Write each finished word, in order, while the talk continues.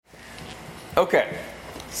Okay,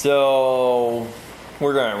 so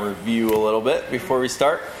we're going to review a little bit before we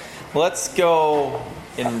start. Let's go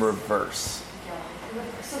in reverse.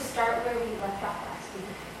 So start where we left off last week.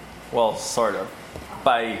 Well, sort of.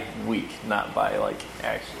 By week, not by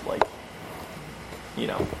actually,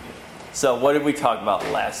 So what did we talk about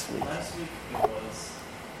last week? Last week it was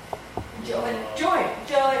Joy. Joy.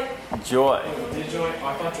 Did joy? Oh,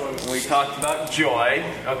 I thought joy was. We talked about joy.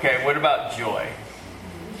 Okay, what about joy?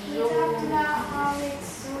 He talked about how it's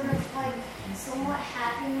sort of like somewhat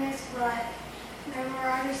happiness, but remember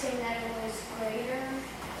I was saying that it was greater.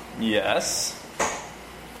 Yes.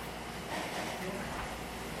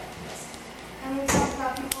 And we talked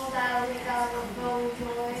about people that we got with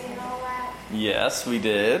joy and all that. Yes, we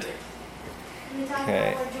did. We talked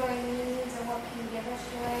Okay. about what joy means and what can give us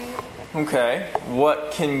joy. Okay,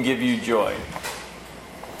 what can give you joy?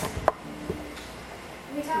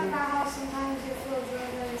 We talked about how sometimes you feel joy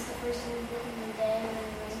when it's the first thing you get in the day and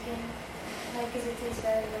you're drinking. Like, because it tastes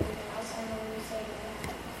better than everything else. I know when you say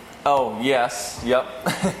that. Oh, yes. Yep.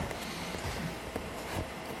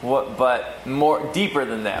 But more deeper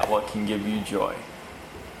than that, what can give you joy?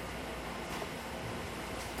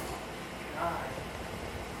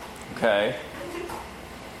 Okay.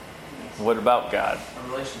 What about God? A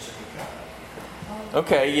relationship with God.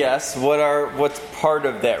 Okay, yes. What's part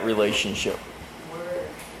of that relationship?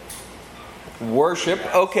 Worship.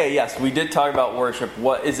 Okay, yes, we did talk about worship.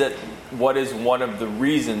 What is it? What is one of the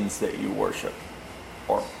reasons that you worship?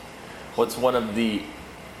 Or what's one of the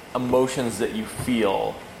emotions that you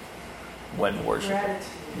feel when worshiping?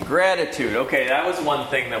 Gratitude. Okay, that was one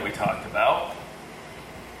thing that we talked about.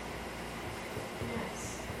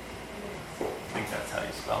 I think that's how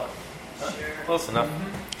you spell it. Huh? Close enough.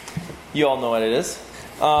 You all know what it is.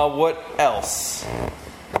 What else?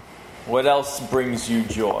 What else brings you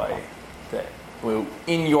joy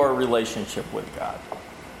in your relationship with God?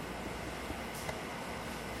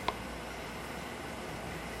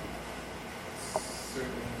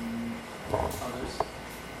 Serving others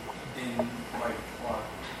in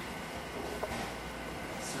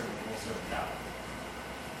serve God.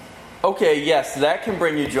 Okay, yes, that can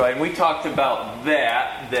bring you joy. And we talked about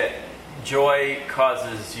that joy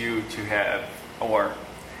causes you to have, or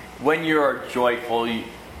when you're joyful,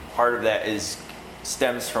 part of that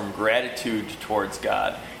stems from gratitude towards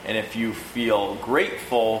God. And if you feel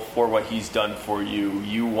grateful for what He's done for you,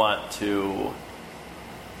 you want to,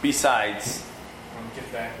 besides...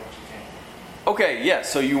 Give back what you can. Okay, yeah,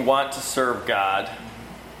 so you want to serve God,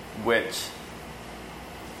 which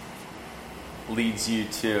leads you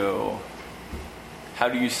to, how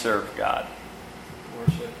do you serve God?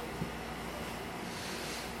 Worship.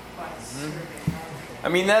 I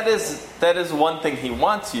mean, that is one thing He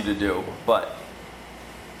wants you to do, but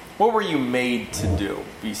what were you made to do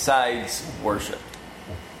besides worship?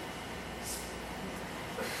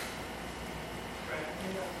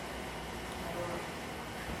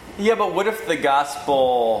 Yeah, but what if the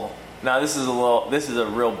gospel... Now, this is a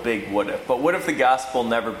real big what if. But what if the gospel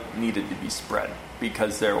never needed to be spread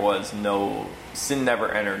because there was sin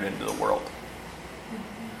never entered into the world?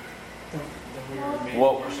 Then we were made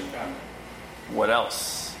Well- to worship God. What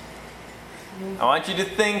else? I want you to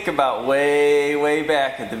think about way, way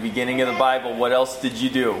back at the beginning of the Bible. What else did you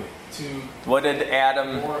do? To What did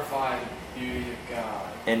Adam glorify the beauty of God.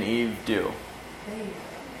 and Eve do?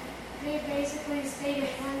 They basically stayed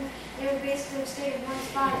in one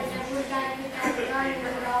spot and never got to get out of the garden and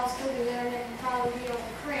they would all still be there and it would probably be over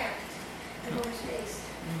cramped in more space.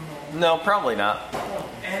 No, probably not.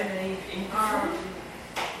 Adam and Eve ate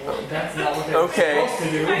Well, that's not what they're Okay. supposed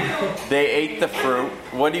to do. They ate the fruit.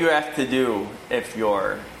 What do you have to do if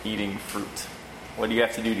you're eating fruit? What do you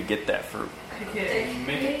have to do to get that fruit? Make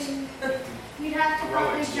it. You'd have to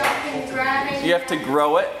probably jump in and grab it. You have to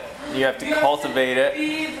grow it. You have to cultivate it.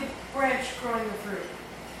 Be the branch growing the fruit.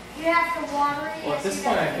 You have to water it. Well, at this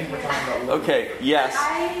point, I think we're talking about living. Okay, yes.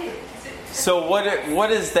 So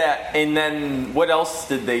what is that? And then what else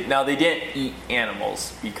did they... Now, they didn't eat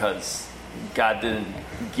animals because God didn't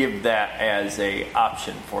give that as a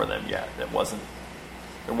option for them yet. There wasn't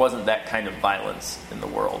that kind of violence in the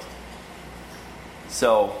world.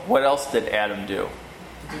 So what else did Adam do?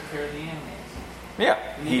 Took care of the animals. Yeah,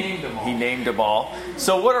 And he named them all. He named them all.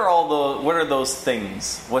 So what are those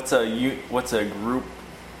things? What's a group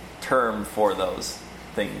term for those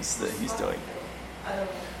things that he's doing? I don't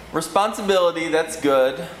know. Responsibility, that's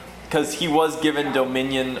good, because he was given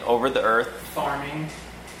dominion over the earth. Farming.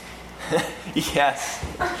 Yes.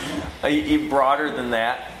 Broader than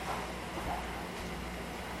that.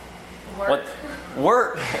 Work. What?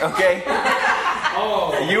 Work, okay.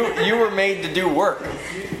 Oh. You were made to do work.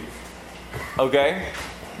 Okay?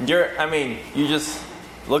 You just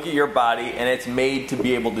look at your body, and it's made to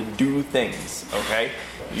be able to do things. Okay?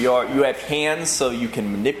 You have hands, so you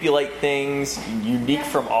can manipulate things. Unique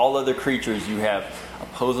from all other creatures, you have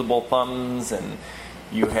opposable thumbs, and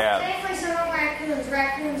you have... Same for some of raccoons.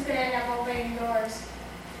 Raccoons can end up opening doors.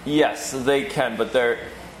 Yes, they can, but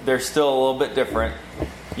they're still a little bit different.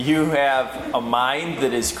 You have a mind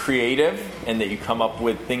that is creative and that you come up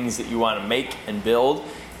with things that you want to make and build.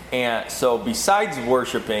 And so besides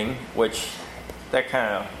worshiping, which that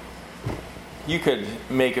kind of, you could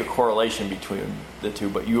make a correlation between the two,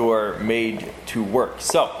 but you are made to work.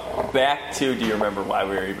 So back to, do you remember why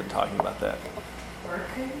we were even talking about that?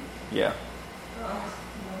 Working? Yeah. Oh,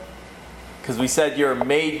 Because we said you're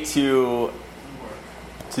made to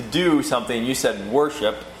do something. You said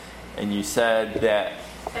worship, and you said that...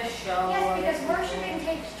 no. A show. Yes, because worshiping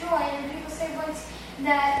takes joy, and people say once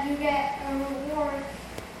that you get a reward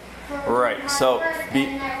for Right, hard so work,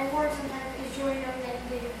 and that reward sometimes is joy knowing that you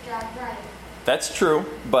did your job right. That's true,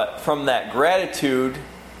 but from that gratitude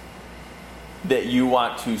that you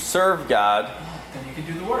want to serve God, Then you can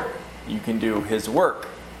do the work. you can do His work,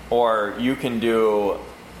 or you can do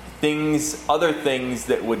other things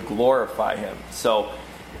that would glorify Him. So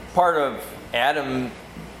part of Adam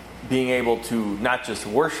being able to not just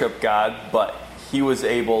worship God, but he was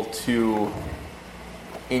able to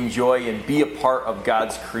enjoy and be a part of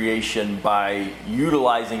God's creation by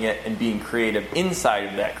utilizing it and being creative inside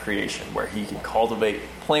of that creation, where he could cultivate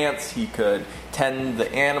plants, he could tend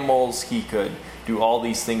the animals, he could do all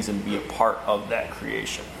these things and be a part of that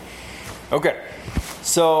creation. Okay,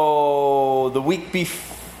 so the week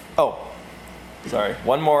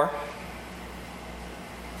one more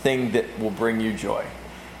thing that will bring you joy.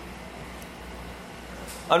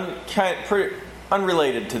 Pretty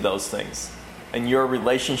unrelated to those things, and your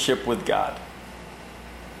relationship with God.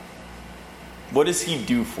 What does He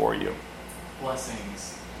do for you?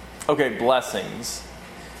 Blessings. Okay, blessings.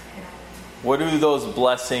 What do those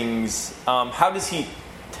blessings, how does He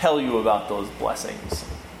tell you about those blessings?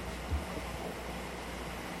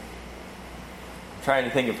 I'm trying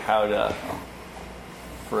to think of how to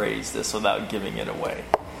phrase this without giving it away.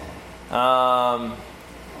 How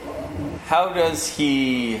does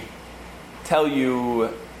He tell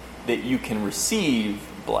you that you can receive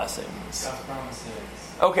blessings? God's promises.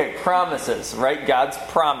 Okay, promises, right? God's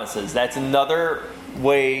promises. That's another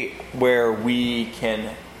way where we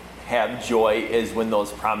can have joy, is when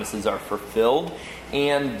those promises are fulfilled,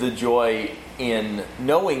 and the joy in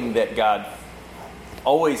knowing that God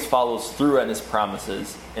always follows through on His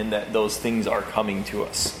promises and that those things are coming to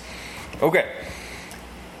us. Okay.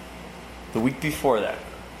 The week before that,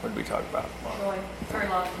 what did we talk about? Joy. Or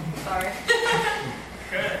love. Sorry.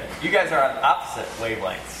 You guys are on opposite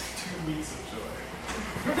wavelengths. 2 weeks of joy.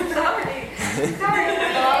 Sorry.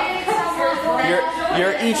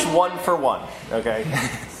 You're each one for one, okay?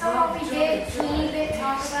 So what we did, teeny bit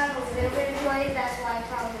talk about a little bit of joy. That's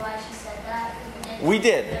probably why she said that. We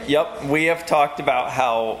did. Yep. We have talked about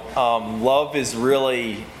how love is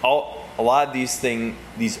really a lot of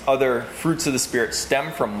these other fruits of the Spirit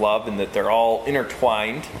stem from love, and that they're all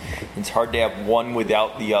intertwined. It's hard to have one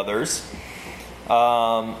without the others.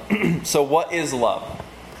 So what is love?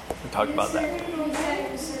 We talked about that.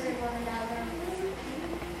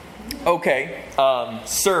 Okay.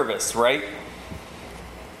 Service, right?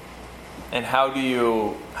 And how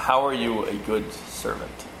are you a good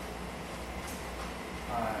servant?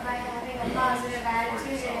 By having a positive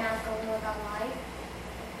attitude and not going about life.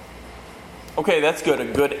 Okay, that's good. A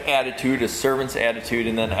good attitude, a servant's attitude.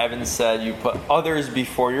 And then Evan said you put others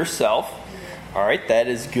before yourself. All right, that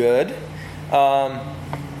is good. I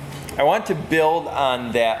want to build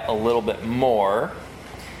on that a little bit more.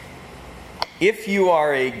 If you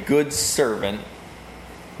are a good servant,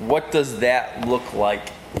 what does that look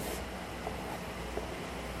like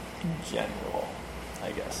in general?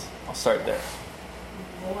 I guess I'll start there.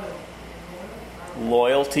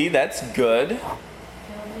 Loyalty, that's good. We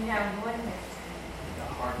have one.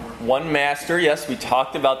 One master, yes, we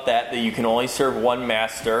talked about that you can only serve one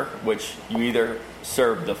master, which you either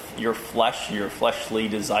serve your flesh, your fleshly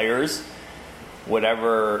desires,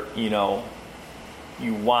 whatever, you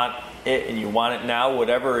want it and you want it now,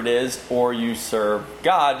 whatever it is, or you serve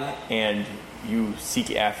God and you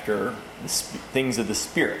seek after the things of the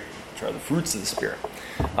Spirit, which are the fruits of the Spirit.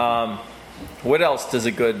 What else does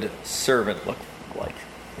a good servant look like?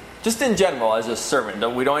 Just in general, as a servant.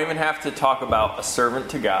 We don't even have to talk about a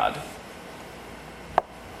servant to God.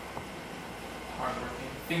 Hardworking.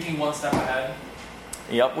 Thinking one step ahead.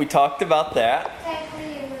 Yep, we talked about that.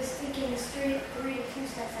 Technically, it was thinking 3 to 2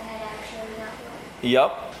 steps ahead, actually, not one.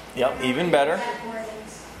 Yep. Yep, even better. Exact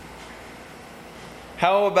wordings.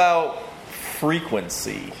 How about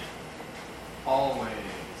frequency? Always.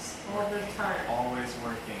 All the time. Always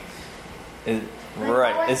working.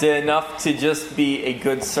 Right. Is it enough to just be a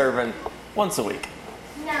good servant once a week?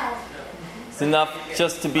 No. It's enough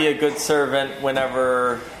just to be a good servant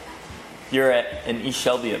whenever you're at an East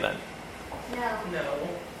Shelby event. No. No.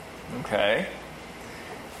 Okay.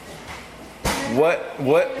 What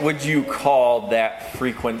would you call that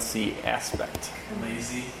frequency aspect?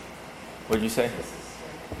 Lazy. What'd you say?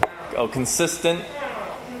 Oh, consistent.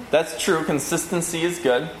 That's true. Consistency is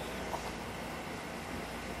good.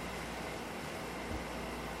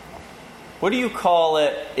 What do you call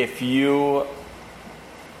it if you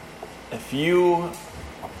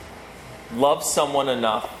love someone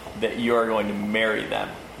enough that you are going to marry them?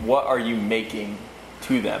 What are you making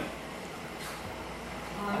to them?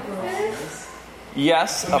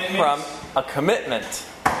 Yes, Commitment. a commitment.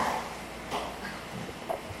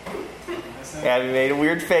 That's it. Abby made a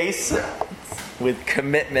weird face with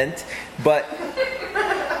commitment, but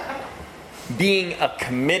being a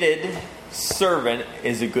committed servant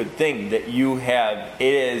is a good thing. That you have,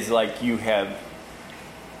 it is like you have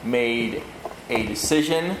made a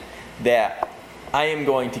decision that I am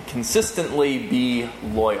going to consistently be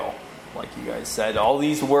loyal. Like you guys said, all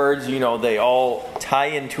these words, they all tie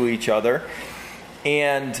into each other.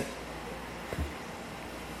 And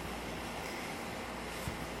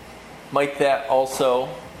might that also,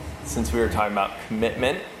 since we were talking about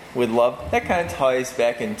commitment with love, that kind of ties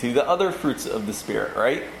back into the other fruits of the Spirit,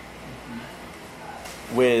 right?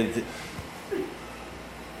 With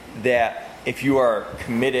that, if you are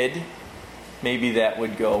committed, maybe that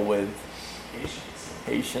would go with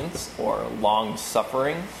patience or long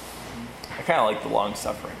suffering. I kind of like the long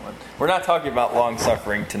suffering one. We're not talking about long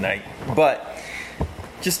suffering tonight, but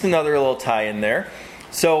just another little tie in there.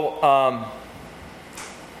 So,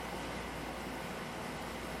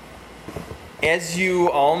 as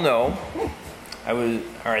you all know,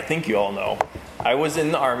 I think you all know, I was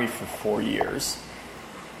in the Army for 4 years.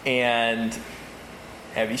 And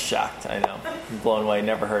Abby's shocked, I know. I'm blown away,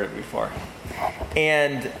 never heard it before.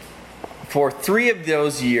 And for 3 of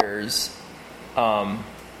those years, I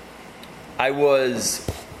was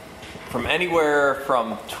from anywhere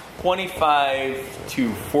from 25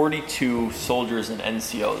 to 42 soldiers and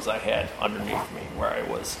NCOs I had underneath me, where I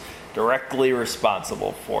was directly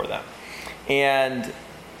responsible for them. And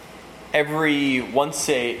it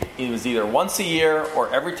was either once a year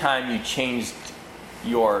or every time you changed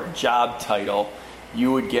your job title,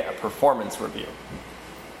 you would get a performance review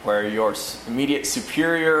where your immediate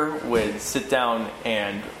superior would sit down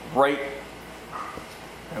and write.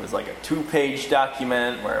 It was like a 2-page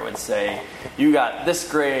document where it would say, you got this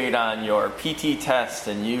grade on your PT test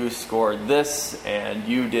and you scored this and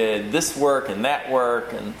you did this work and that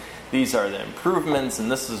work and these are the improvements and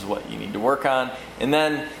this is what you need to work on. And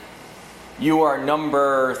then you are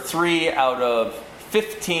number 3 out of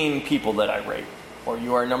 15 people that I rate. Or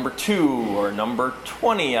you are number 2 or number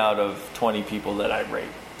 20 out of 20 people that I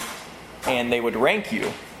rate. And they would rank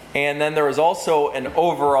you. And then there was also an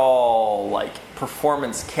overall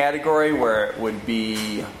performance category where it would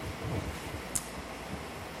be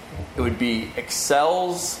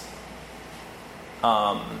excels.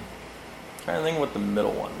 Trying to think what the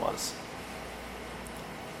middle one was.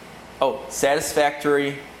 Oh,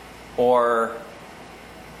 satisfactory, or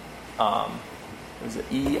was it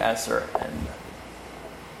E, S, or N?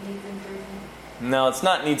 Needs improvement. No, it's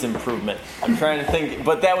not needs improvement. I'm trying to think,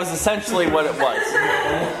 but that was essentially what it was.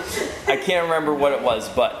 I can't remember what it was,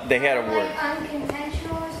 but they had a word. Like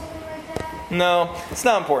unconventional or something like that? No, it's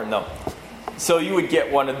not important though. So you would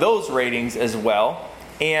get one of those ratings as well.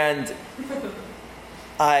 And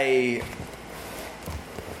I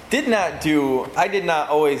did not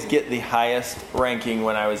always get the highest ranking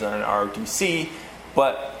when I was on an ROTC,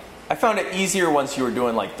 but I found it easier once you were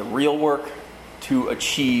doing the real work to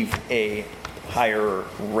achieve a higher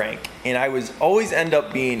rank. And I was always end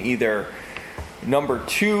up being either number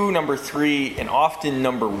 2, number 3, and often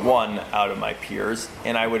number 1 out of my peers.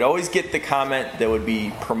 And I would always get the comment that would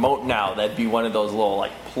be promote now. That'd be one of those little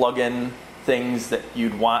plug-in things that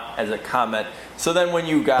you'd want as a comment. So then when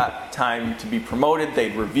you got time to be promoted,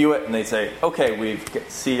 they'd review it and they'd say, okay, we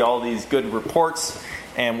see all these good reports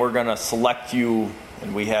and we're going to select you,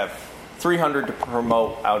 and we have 300 to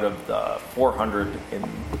promote out of the 400 in,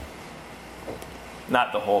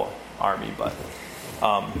 not the whole Army, but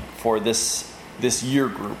for this year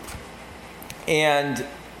group. And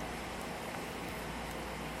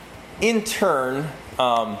in turn,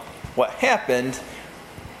 what happened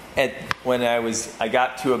when I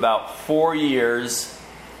got to about 4 years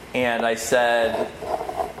And I started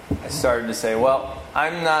to say, well,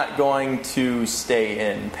 I'm not going to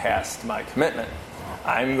stay in past my commitment.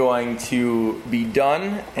 I'm going to be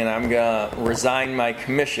done, and I'm going to resign my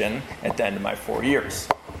commission at the end of my 4 years.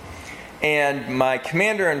 And my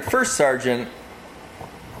commander and first sergeant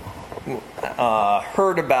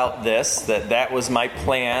heard about this, that was my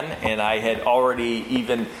plan, and I had already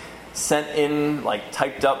even sent in,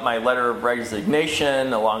 typed up my letter of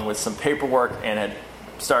resignation along with some paperwork and had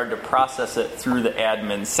started to process it through the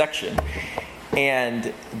admin section.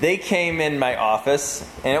 And they came in my office,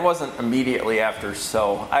 and it wasn't immediately after,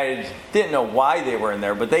 so I didn't know why they were in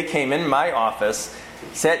there, but they came in my office,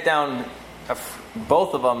 sat down,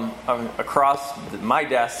 both of them across my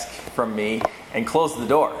desk from me, and closed the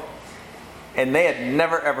door. And they had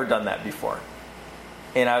never ever done that before.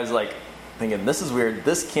 And I was thinking, this is weird,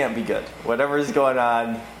 this can't be good. Whatever is going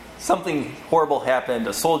on, something horrible happened,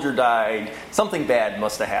 a soldier died, something bad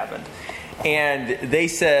must have happened. And they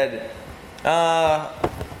said,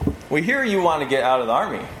 we hear you want to get out of the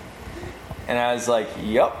Army. And I was like,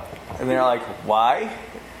 yep. And they're like, why?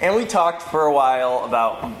 And we talked for a while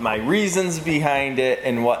about my reasons behind it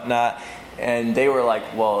and whatnot. And they were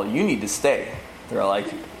like, well, you need to stay. They're like,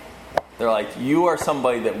 you are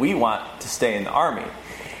somebody that we want to stay in the Army.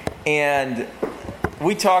 And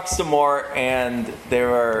we talked some more, and they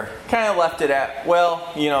were kind of left it at,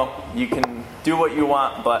 well, you can do what you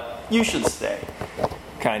want, but you should stay,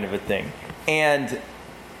 kind of a thing. And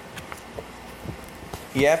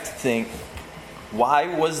you have to think, why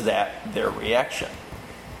was that their reaction?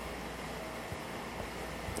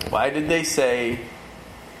 Why did they say,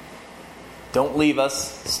 don't leave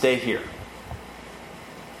us, stay here?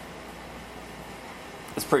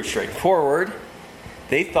 It's pretty straightforward.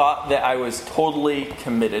 They thought that I was totally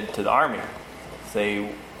committed to the Army.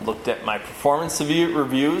 They looked at my performance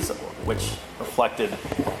reviews, which reflected,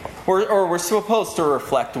 or were supposed to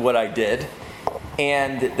reflect what I did.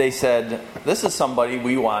 And they said, this is somebody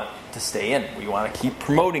we want to stay in. We want to keep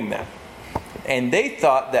promoting them. And they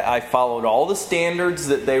thought that I followed all the standards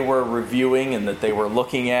that they were reviewing and that they were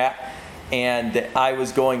looking at, and that I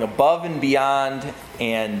was going above and beyond,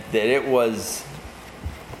 and that it was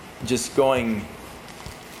just trying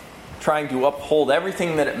to uphold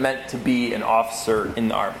everything that it meant to be an officer in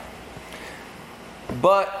the Army.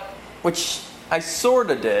 But, which I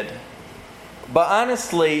sort of did, but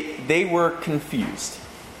honestly, they were confused.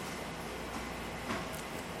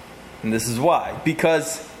 And this is why.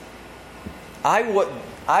 Because I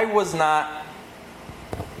was not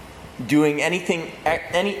doing any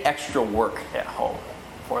extra work at home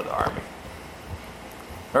for the Army.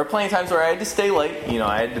 There were plenty of times where I had to stay late.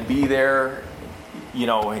 I had to be there,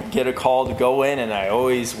 get a call to go in, and I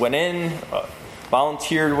always went in,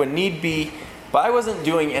 volunteered when need be. But I wasn't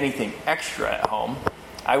doing anything extra at home.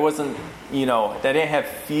 I wasn't, I didn't have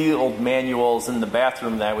field manuals in the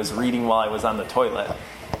bathroom that I was reading while I was on the toilet.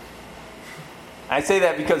 I say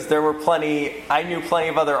that because I knew plenty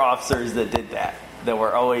of other officers that did that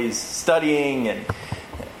were always studying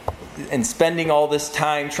and spending all this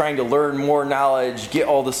time trying to learn more knowledge, get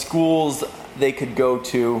all the schools they could go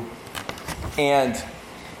to. And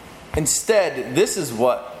instead, this is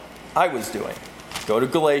what I was doing. Go to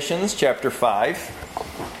Galatians chapter 5,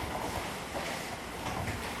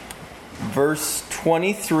 verse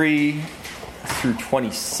 23 through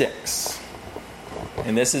 26.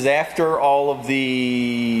 And this is after all of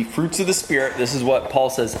the fruits of the Spirit. This is what Paul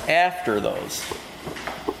says after those.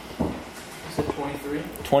 Is it 23?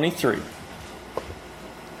 23.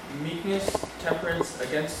 Meekness, temperance,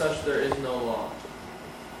 against such there is no law.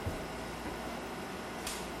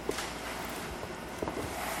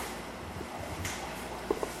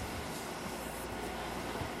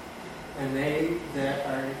 And they that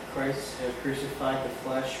are Christ have crucified the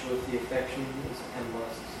flesh with the affections and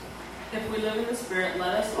lusts. If we live in the Spirit,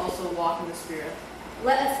 let us also walk in the Spirit.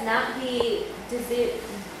 Let us not be desirous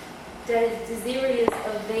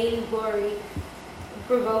of vainglory,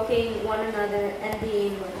 provoking one another,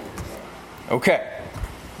 envying one another. Okay,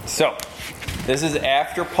 so this is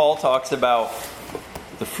after Paul talks about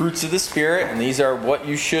the fruits of the Spirit, and these are what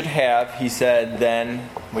you should have. He said then,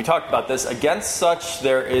 we talked about this, against such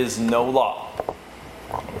there is no law.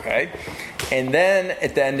 Okay? And then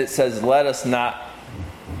at the end it says, let us not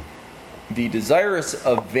be desirous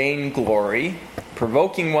of vainglory,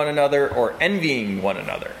 provoking one another, or envying one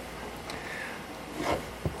another.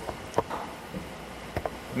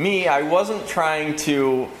 Me, I wasn't trying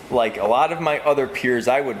to, like a lot of my other peers,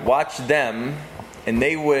 I would watch them, and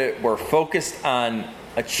they were focused on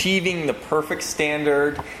achieving the perfect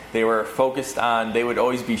standard. They were focused on, they would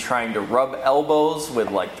always be trying to rub elbows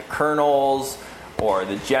with like the colonels or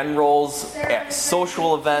the generals at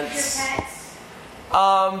social events. Your pets.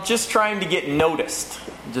 Just trying to get noticed.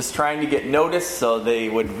 Just trying to get noticed so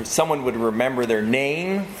someone would remember their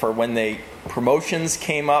name for when promotions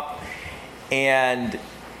came up. And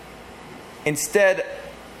instead,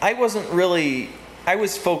 I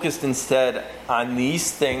was focused instead on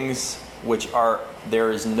these things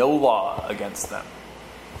there is no law against them.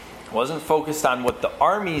 I wasn't focused on what the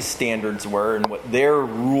Army's standards were and what their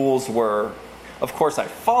rules were. Of course, I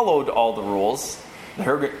followed all the rules. They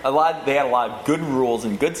had a lot of good rules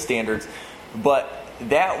and good standards, but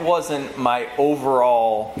that wasn't my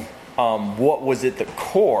overall, what was at the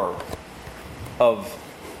core of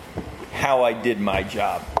how I did my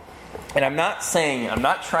job. And I'm not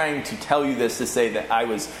trying to tell you this to say that I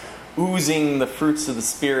was oozing the fruits of the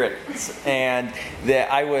Spirit and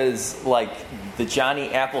that I was like the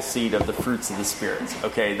Johnny Appleseed of the fruits of the Spirit.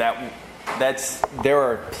 Okay, there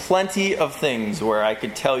are plenty of things where I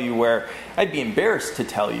could tell you where I'd be embarrassed to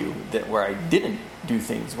tell you that where I didn't do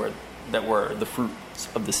things that were the fruits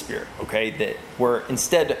of the Spirit. Okay, that were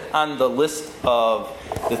instead on the list of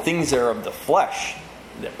the things that are of the flesh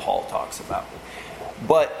that Paul talks about.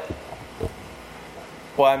 But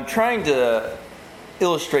what I'm trying to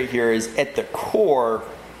illustrate here is at the core,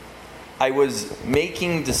 I was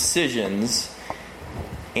making decisions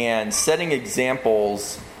and setting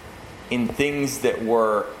examples in things that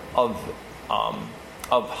were of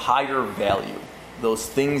higher value, those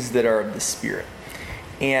things that are of the Spirit.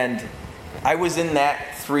 And I was in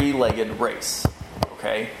that three-legged race,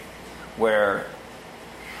 okay, where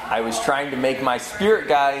I was trying to make my spirit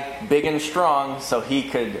guy big and strong so he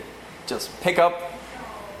could just pick up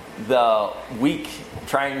the weak,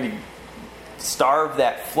 trying to starve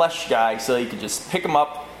that flesh guy so he could just pick him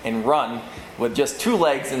up and run with just 2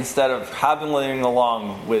 legs instead of hobbling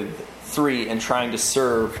along with 3 and trying to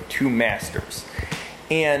serve 2 masters.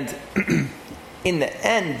 And in the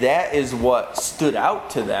end, that is what stood out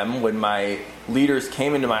to them when my leaders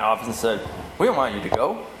came into my office and said, "We don't want you to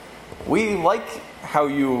go. We like how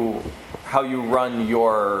you run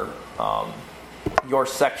your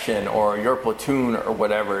section or your platoon or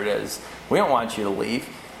whatever it is. We don't want you to leave."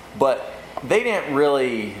 But they didn't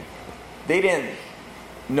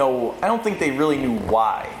know, I don't think they really knew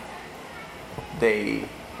why they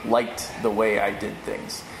liked the way I did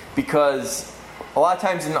things. Because a lot of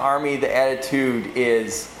times in the Army, the attitude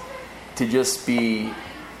is to just be,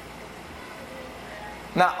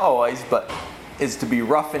 not always, but is to be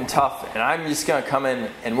rough and tough, and I'm just going to come in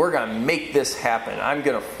and we're going to make this happen. I'm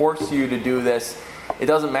going to force you to do this. It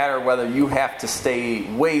doesn't matter whether you have to stay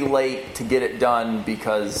way late to get it done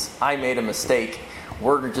because I made a mistake.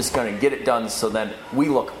 We're just going to get it done so that we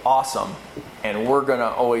look awesome, and we're going to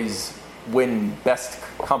always win best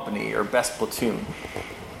company or best platoon.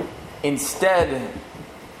 Instead,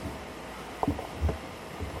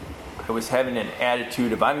 I was having an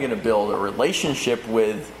attitude of I'm going to build a relationship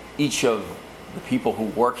with each of the people who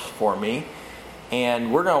works for me,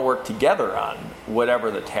 and we're going to work together on whatever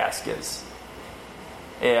the task is.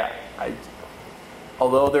 Yeah,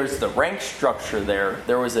 although there's the rank structure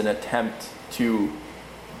there was an attempt to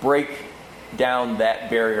break down that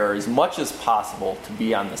barrier as much as possible to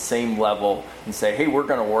be on the same level and say, hey, we're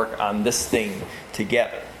going to work on this thing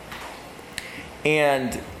together.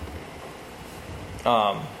 And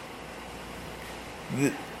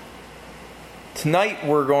tonight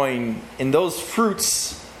we're going, and those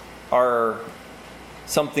fruits are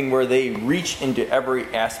something where they reach into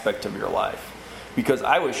every aspect of your life. Because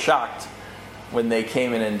I was shocked when they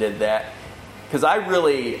came in and did that. Because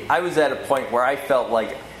I was at a point where I felt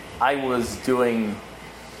like I was doing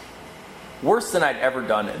worse than I'd ever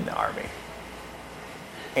done in the Army.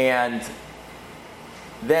 And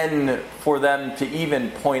then for them to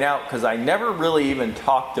even point out, because I never really even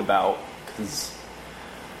talked about, because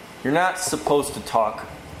you're not supposed to talk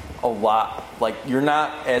a lot. Like, you're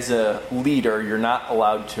not, as a leader, you're not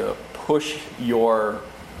allowed to push your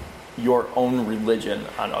own religion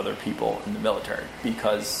on other people in the military,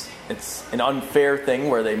 because it's an unfair thing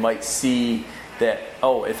where they might see that,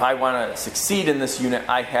 oh, if I want to succeed in this unit,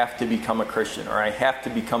 I have to become a Christian or I have to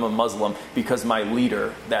become a Muslim because my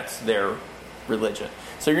leader, that's their religion.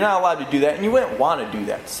 So you're not allowed to do that, and you wouldn't want to do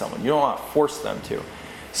that to someone. You don't want to force them to.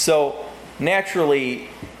 So naturally,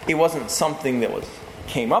 it wasn't something that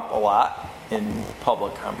came up a lot in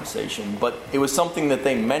public conversation, but it was something that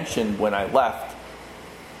they mentioned when I left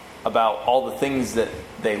about all the things that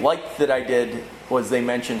they liked that I did. Was they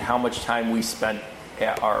mentioned how much time we spent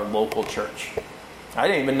at our local church. I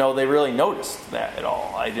didn't even know they really noticed that at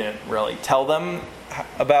all. I didn't really tell them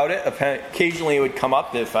about it. Occasionally it would come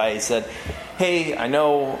up if I said, hey, I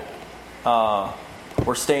know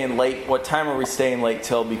we're staying late. What time are we staying late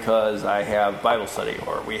till because I have Bible study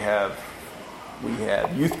or we have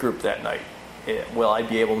youth group that night? Will I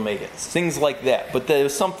be able to make it? Things like that. But there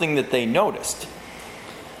was something that they noticed.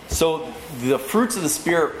 So the fruits of the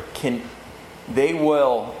Spirit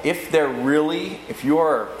if you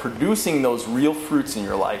are producing those real fruits in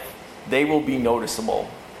your life, they will be noticeable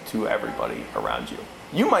to everybody around you.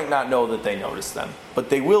 You might not know that they notice them, but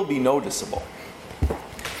they will be noticeable.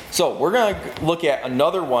 So we're going to look at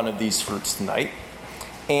another one of these fruits tonight,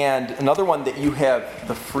 and another one that you have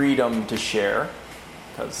the freedom to share,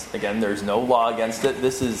 because again, there's no law against it.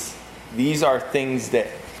 These are things that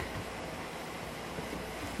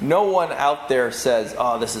no one out there says,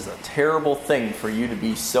 oh, this is a terrible thing for you to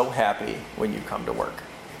be so happy when you come to work.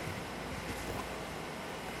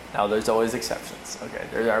 Now, there's always exceptions. Okay,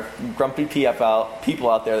 there are grumpy people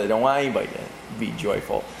out there that don't want anybody to be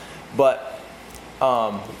joyful. But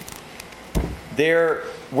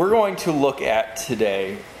we're going to look at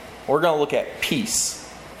today, we're going to look at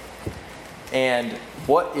peace. And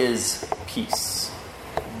what is peace?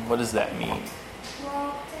 What does that mean?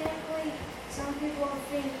 Well, technically, some people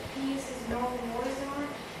think peace is no war zone.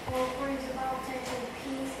 Well, according to the Bible, technically,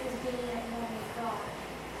 peace is being at one with God.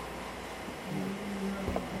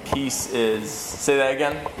 Peace is, say that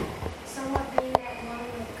again? Somewhat being at one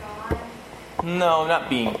with God. No, not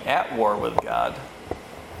being at war with God.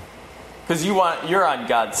 Because you're on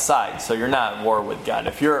God's side, so you're not at war with God.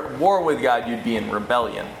 If you're at war with God, you'd be in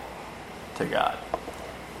rebellion to God.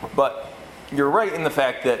 But you're right in the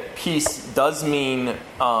fact that peace does mean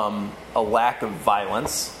a lack of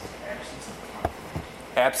violence.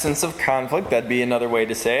 Absence of conflict, that'd be another way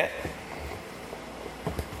to say it.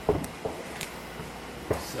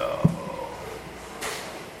 So,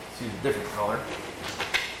 let's use a different color.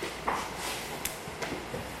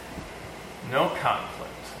 No conflict.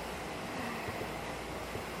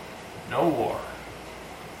 No war.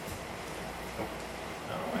 Nope.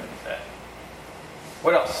 No, wait a minute.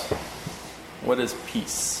 What else? What is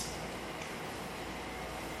peace?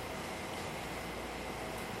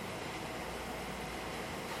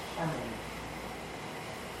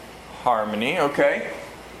 Harmony, okay.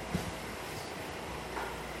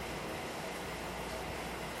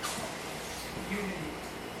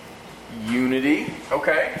 Unity,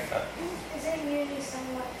 okay. Is it unity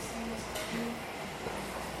somewhat the same as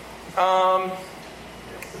harmony?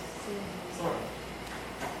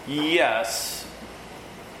 Yes.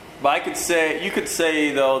 But you could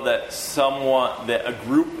say though that a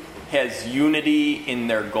group has unity in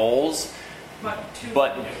their goals, but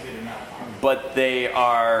they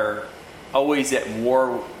are always at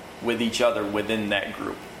war with each other within that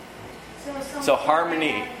group. So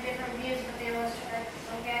harmony. Have different views, but they always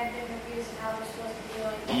have different views of how they're supposed to be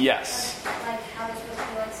like. Yes. Like how they're supposed to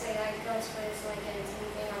be, let's say, like girls' sports, like getting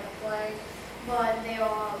something on the play, but they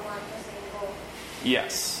all want the same goal.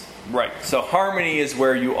 Yes. Right. So harmony is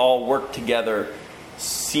where you all work together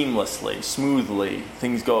seamlessly, smoothly.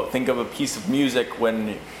 Think of a piece of music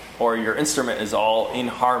or your instrument is all in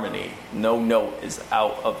harmony. No note is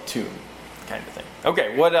out of tune, kind of thing.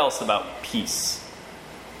 Okay, what else about peace?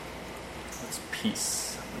 What's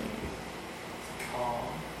peace?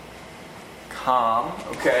 Calm,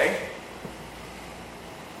 okay.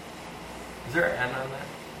 Is there an N on that?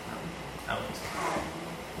 No.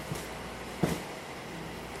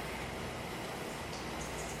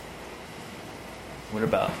 What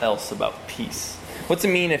else about peace? What's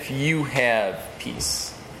it mean if you have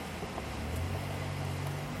peace?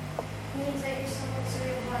 It means that you're somewhat sort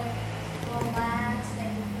of like relaxed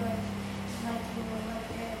and you feel like you will like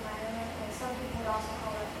your environment. And some people would also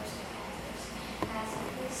call that person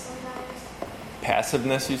passiveness sometimes.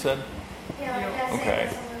 Passiveness, you said? Yeah, like that's Okay.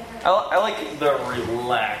 something like that. I like the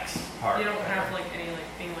relaxed part. You don't have like any like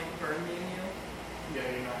thing like burdening you. Yeah,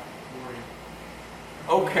 you're not worried.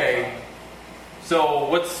 Okay. So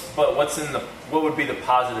what would be the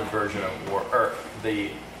positive version of war, or the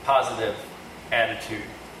positive attitude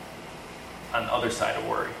on the other side of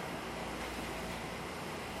worry?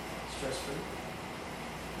 Stress-free.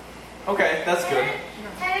 Okay, that's good.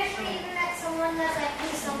 Technically, even that someone that like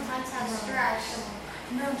me sometimes have stress.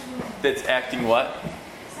 That's acting what?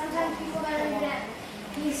 Sometimes people that are even at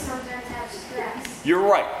peace sometimes have stress. You're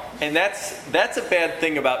right. And that's a bad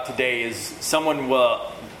thing about today is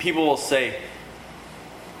people will say,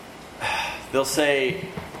 they'll say,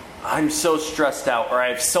 I'm so stressed out, or I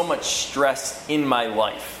have so much stress in my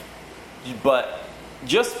life. But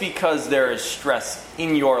just because there is stress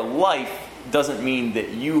in your life doesn't mean that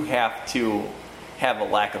you have to have a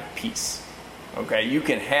lack of peace. Okay? You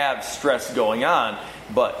can have stress going on,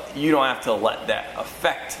 but you don't have to let that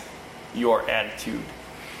affect your attitude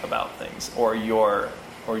about things, or your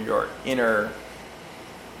inner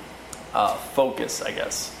focus, I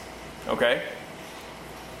guess. Okay?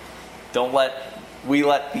 Don't let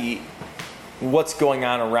what's going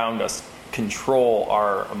on around us control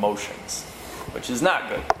our emotions, which is not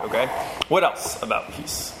good. Okay? What else about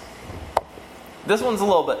peace? This one's a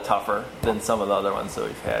little bit tougher than some of the other ones that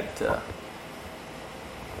we've had to.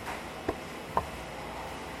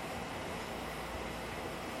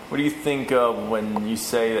 What do you think of when you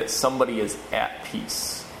say that somebody is at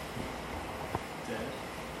peace?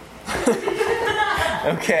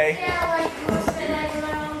 Okay. Yeah, like people said, like when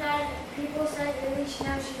my mom died, people said at least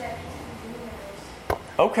now she's at peace with the universe.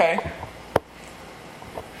 Okay.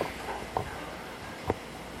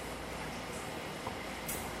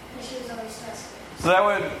 And she was always stressed. So that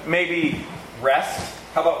would maybe rest.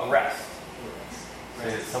 How about rest? Say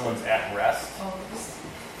that someone's at rest.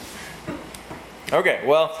 Okay,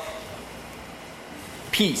 well,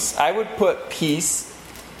 peace. I would put peace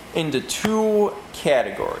into two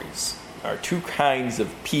categories, or two kinds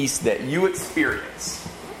of peace that you experience.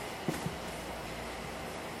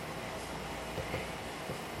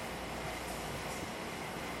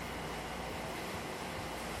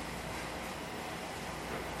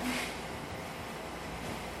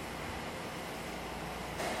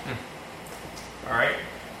 All right,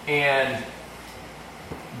 and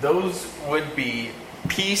those would be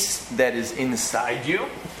peace that is inside you.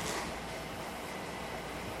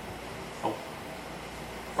 Oh,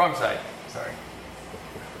 wrong side. Sorry.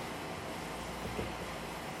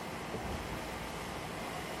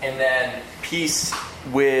 And then peace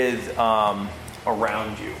with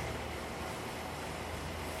around you.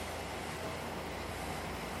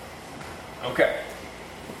 Okay.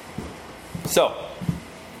 So,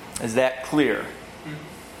 is that clear?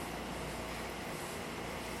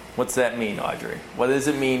 What's that mean, Audrey? What does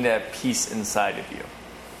it mean to have peace inside of you?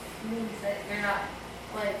 It means that you're not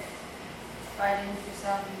like fighting with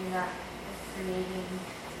yourself and you're not creating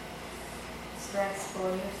stress for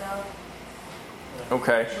yourself.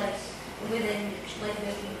 Okay. Like within, like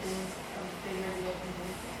making things a bigger deal than you.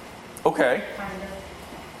 Okay. Kind of.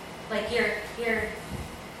 Like you're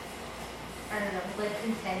I don't know, like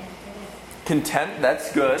content. Content,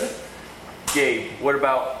 that's good. Gabe, what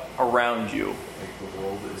about around you? Like the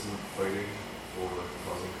world isn't fighting or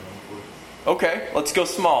causing conflict. Okay, let's go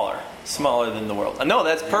smaller. Smaller than the world. No,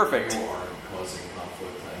 that's perfect. You aren't causing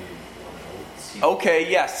conflict to anyone else. Okay,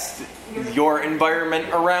 yes. Your environment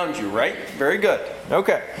around you, right? Very good.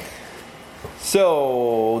 Okay.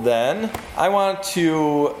 So then, I want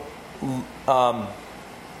to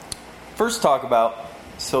first talk about,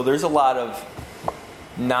 so there's a lot of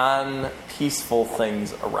non-peaceful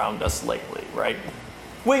things around us lately, right?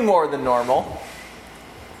 Way more than normal.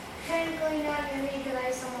 Technically not even me because I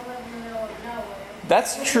used to live in the middle of nowhere.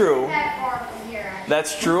 That's Which true. isn't that far from here, actually.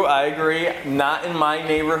 That's true, I agree. Not in my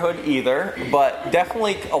neighborhood either, but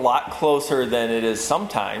definitely a lot closer than it is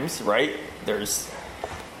sometimes, right? There's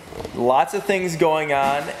lots of things going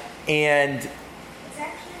on, and It's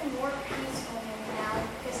actually more peaceful now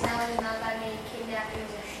because now there's not that many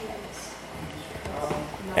kidnappings or shootings.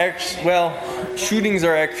 shootings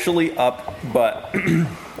are actually up, but Like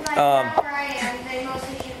not where I am, they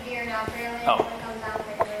mostly shoot deer now. Barely Oh. anyone comes out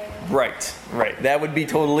there. right. That would be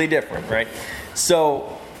totally different, right?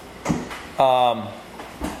 So,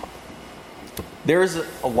 there's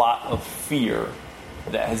a lot of fear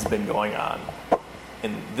that has been going on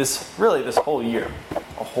in this whole year.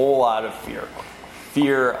 A whole lot of fear.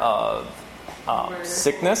 Fear of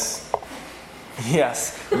sickness.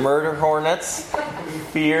 Yes, murder hornets.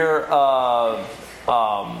 Fear of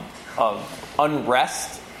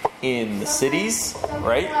unrest in the cities, Some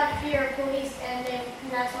right? people have fear of police, and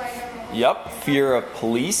that's why I don't know. Yep, fear of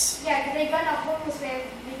police. Yeah, because they got a homeless man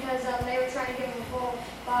because they were trying to give him a full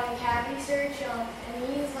body cavity search, and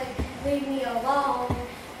he was like, "Leave me alone,"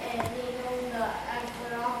 and he told him to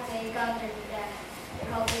put it off, and they got him to death. They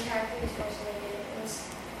called the entire police force, and they did it. It was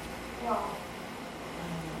wrong.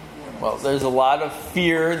 Well, there's a lot of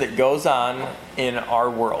fear that goes on in our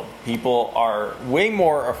world. People are way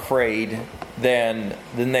more afraid than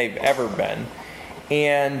they've ever been.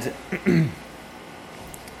 And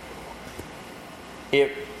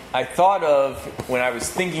I thought of when I was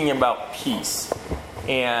thinking about peace,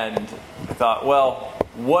 and I thought, well,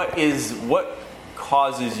 what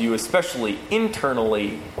causes you, especially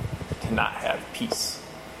internally, to not have peace?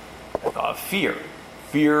 I thought of fear.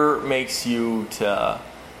 Fear makes you to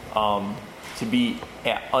be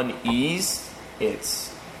at unease.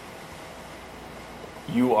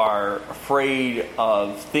 You are afraid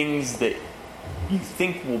of things that you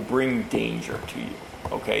think will bring danger to you,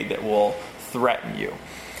 okay, that will threaten you.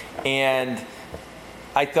 And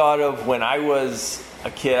I thought of when I was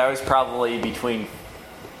a kid, I was probably between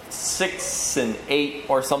 6 and 8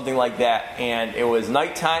 or something like that, and it was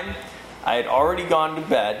nighttime. I had already gone to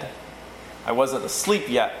bed. I wasn't asleep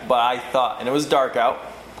yet, but I thought, and it was dark out,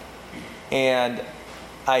 and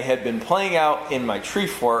I had been playing out in my tree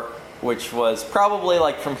fort, which was probably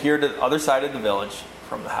like from here to the other side of the village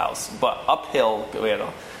from the house, but uphill. We had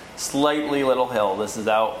a slightly little hill. This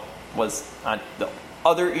was on the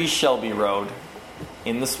other East Shelby Road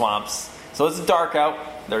in the swamps. So it's dark out.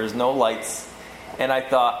 There's no lights. And I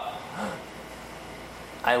thought,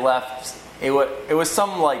 I left. It was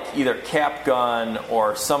some like either cap gun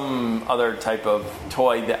or some other type of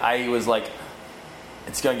toy that I was like,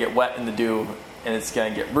 it's going to get wet in the dew and it's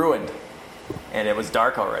going to get ruined. And it was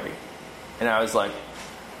dark already. And I was like,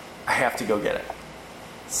 I have to go get it.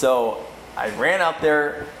 So I ran out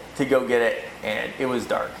there to go get it, and it was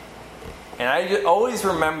dark. And I always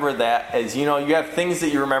remember that as, you have things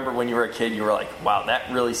that you remember when you were a kid. You were like, wow,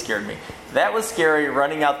 that really scared me. That was scary,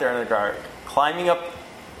 running out there in the dark, climbing up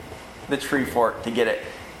the tree fort to get it.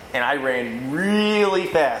 And I ran really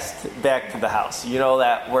fast back to the house. You know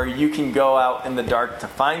that where you can go out in the dark to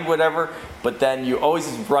find whatever, but then you always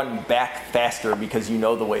run back faster because you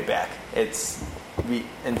know the way back.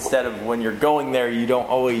 Instead of when you're going there, you don't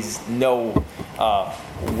always know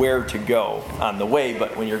where to go on the way,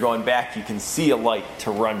 but when you're going back, you can see a light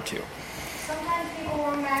to run to. Sometimes people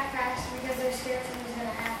run back fast because they're scared something's going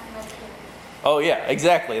to happen. Like here. Oh yeah,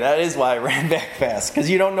 exactly. That is why I ran back fast, because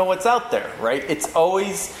you don't know what's out there, right?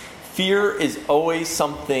 Fear is always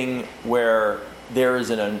something where there is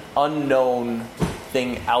an unknown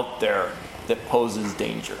thing out there that poses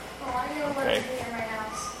danger. Oh, I know everything in my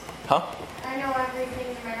house. Huh? I know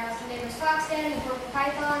everything in my house. The neighbor's foxden, the purple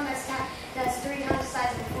python, that's 3 times the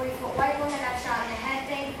size of a 40-foot white one that got shot in the head,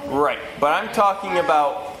 thankfully. Right, but I'm talking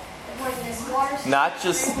about The poisonous water. not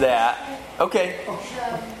just that. Okay.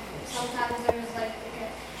 Sometimes there's like,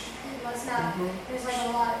 there's like a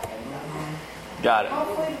lot of things. Got it.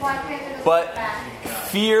 Hopefully Black Panther doesn't But come back.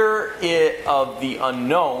 fear of the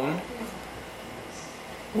unknown,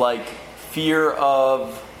 like fear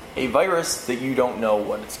of a virus that you don't know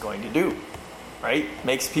what it's going to do, right?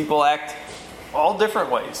 Makes people act all different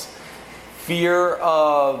ways. Fear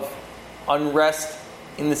of unrest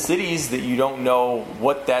in the cities that you don't know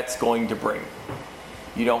what that's going to bring.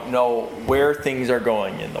 You don't know where things are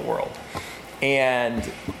going in the world.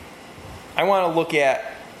 And I want to look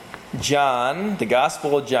at John, the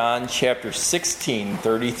Gospel of John, chapter 16,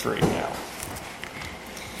 33 now.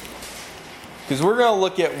 Because we're going to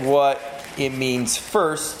look at what it means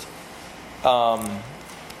first to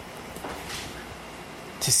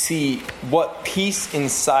see what peace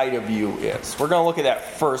inside of you is. We're going to look at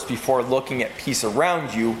that first before looking at peace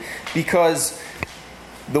around you, because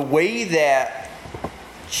the way that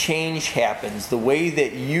change happens, the way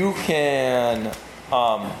that you can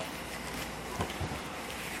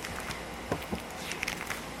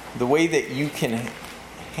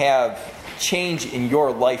have change in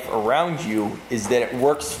your life around you is that it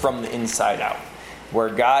works from the inside out, where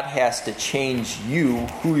God has to change you,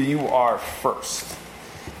 who you are first.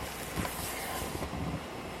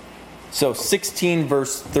 So 16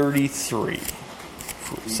 verse 33.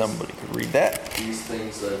 If somebody could read that. These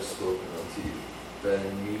things I have spoken unto you, that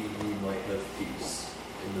in me ye might have peace.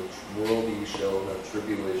 In the world ye shall have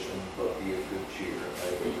tribulation, but be of good cheer. I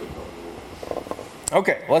have overcome the world.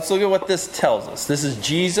 Okay, let's look at what this tells us. This is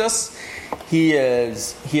Jesus. He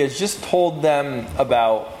has just told them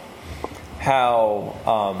about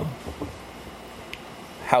how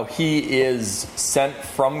he is sent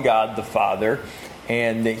from God the Father,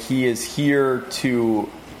 and that he is here to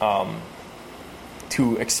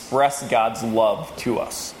express God's love to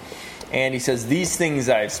us. And he says, "These things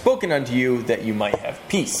I have spoken unto you, that you might have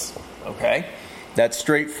peace." Okay, that's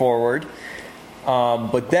straightforward.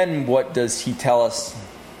 But then what does he tell us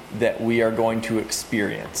that we are going to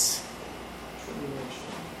experience?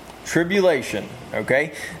 Tribulation.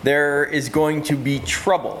 Okay? There is going to be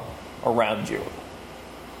trouble around you.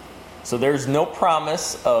 So there's no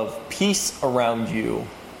promise of peace around you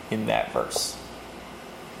in that verse.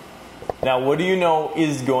 Now, what do you know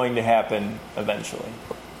is going to happen eventually?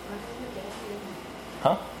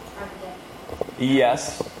 Huh?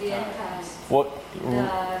 Yes. The end times. What?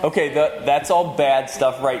 Okay, that's all bad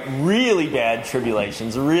stuff, right? Really bad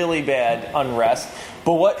tribulations, really bad unrest.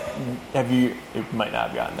 But what have you? It might not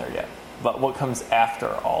have gotten there yet. But what comes after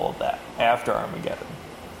all of that? After Armageddon?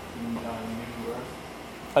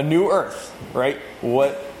 A new earth, right?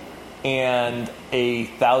 What? And a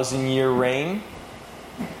 1,000-year reign,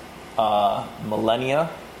 millennia.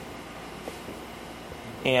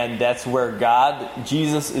 And that's where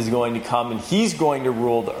Jesus is going to come, and he's going to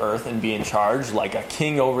rule the earth and be in charge like a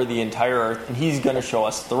king over the entire earth, and he's going to show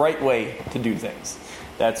us the right way to do things.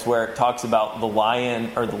 That's where it talks about the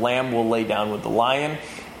lamb will lay down with the lion,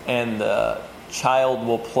 and the child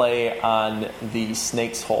will play on the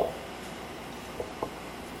snake's hole.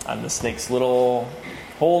 On the snake's little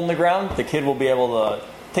hole in the ground, the kid will be able to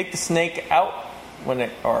take the snake out when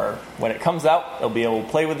it comes out, they'll be able to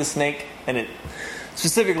play with the snake, and it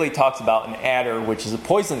specifically talks about an adder, which is a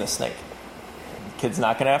poisonous snake. The kid's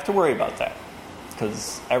not going to have to worry about that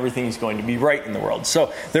because everything's going to be right in the world.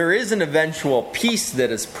 So there is an eventual peace that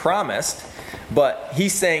is promised, but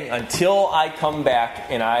he's saying until I come back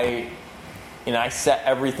and I set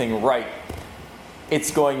everything right,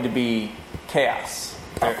 it's going to be chaos.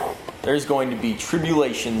 There's going to be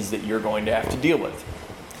tribulations that you're going to have to deal with.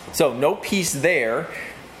 So no peace there,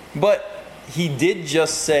 but he did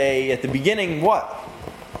just say at the beginning what?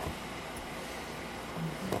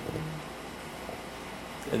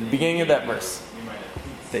 At the beginning of that verse.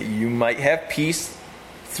 That you might have peace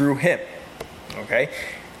through him. Okay?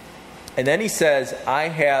 And then he says, I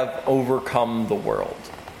have overcome the world.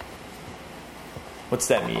 What's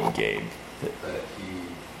that mean, Gabe? That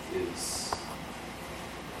he is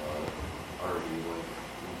already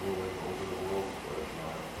ruling over the world, but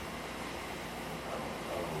not. I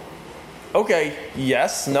don't know. Okay,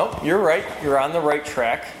 yes, no, you're right. You're on the right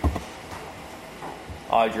track.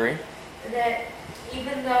 Audrey? That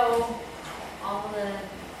even though all the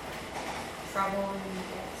trouble and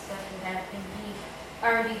stuff is happening, he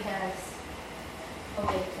already has a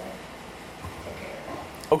way to take care of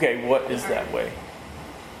it. Okay, what is that way?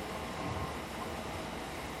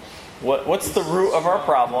 What's the root of our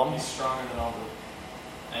problem? He's stronger than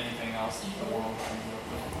anything else in the world.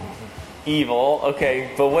 Evil. Okay,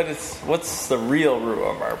 but what's the real root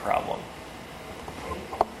of our problem?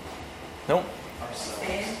 Nope.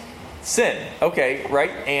 Sin. Okay, right.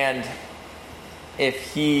 And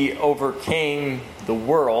if he overcame the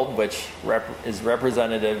world, which is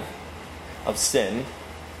representative of sin,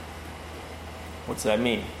 what's that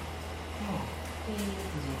mean? He's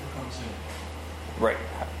overcome sin. Right.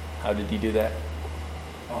 How did he do that?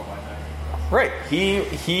 Oh, my bad. Right.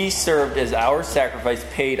 He served as our sacrifice,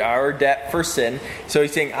 paid our debt for sin. So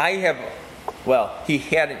he's saying, he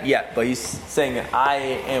hadn't yet, but he's saying that I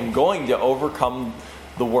am going to overcome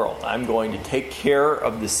the world. I'm going to take care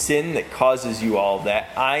of the sin that causes you all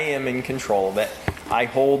that. I am in control of it. I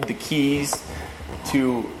hold the keys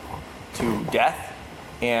to death,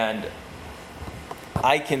 and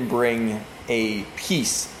I can bring a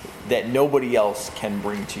peace that nobody else can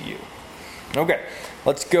bring to you. Okay,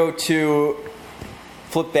 let's flip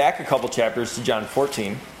back a couple chapters to John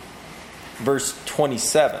 14, verse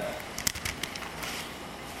 27.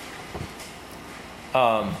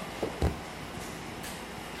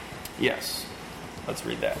 Yes, let's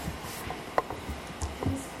read that.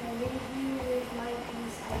 Peace I leave you with my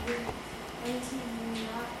peace I give unto you,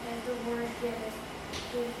 not as the world giveth,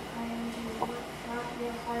 give I unto you, not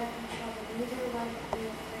your heart be troubled, neither let it be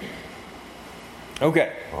afraid.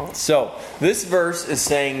 Okay, so this verse is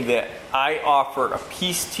saying that I offer a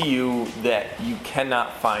peace to you that you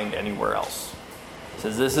cannot find anywhere else. It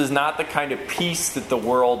says this is not the kind of peace that the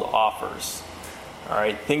world offers. All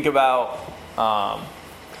right, think about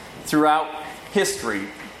throughout history,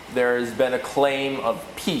 there has been a claim of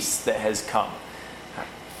peace that has come.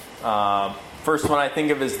 First one I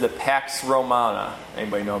think of is the Pax Romana.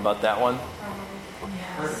 Anybody know about that one?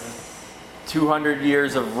 Yes. 200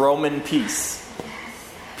 years of Roman peace.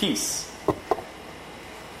 Peace.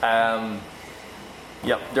 During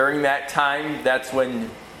that time, that's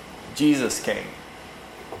when Jesus came.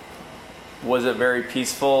 Was it very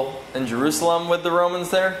peaceful in Jerusalem with the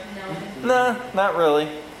Romans there? No. Nah, not really.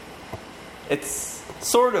 It's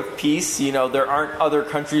sort of peace. There aren't other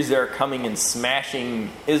countries that are coming and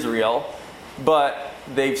smashing Israel, but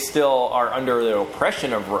they still are under the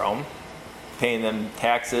oppression of Rome, paying them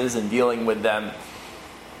taxes and dealing with them,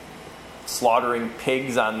 slaughtering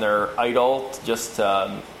pigs on their idol just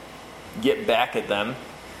to get back at them.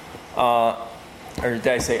 Or did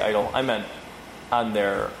I say idol? I meant on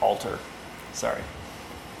their altar. Sorry.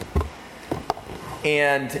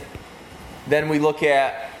 And then we look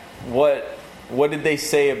at what did they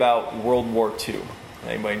say about World War II?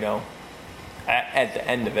 Anybody know? At the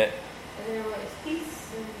end of it. There was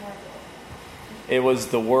peace and war. It was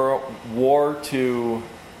the war to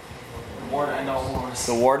End all wars.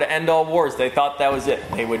 the war to end all wars. They thought that was it.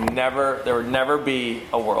 There would never be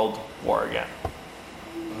a world war again.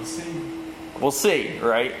 We'll see. We'll see,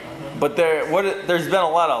 right? But there's been a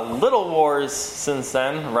lot of little wars since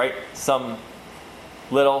then, right? Some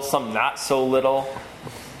little, some not so little.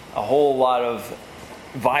 A whole lot of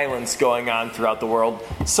violence going on throughout the world.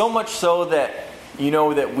 So much so that you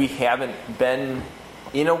know that we haven't been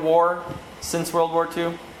in a war since World War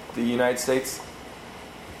II, the United States.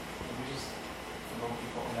 We just promote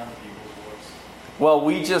people in other people's wars. Well,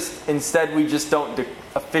 we just don't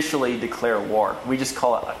officially declare war. We just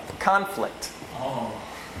call it a conflict. Oh.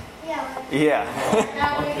 Yeah. Yeah.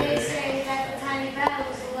 That way they say that the tiny battle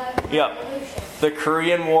was the Yeah. revolution. The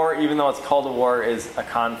Korean War, even though it's called a war, is a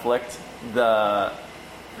conflict. The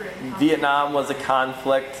Vietnam was a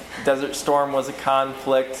conflict. Desert Storm was a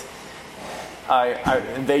conflict.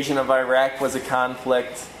 Invasion of Iraq was a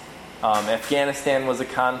conflict. Afghanistan was a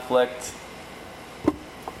conflict.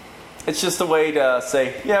 It's just a way to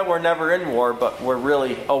say, yeah, we're never in war, but we're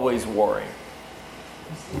really always warring.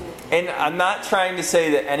 And I'm not trying to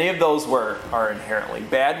say that any of those are inherently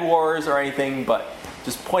bad wars or anything, but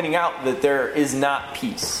just pointing out that there is not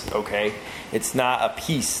peace, okay? It's not a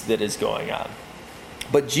peace that is going on.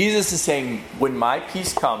 But Jesus is saying, when my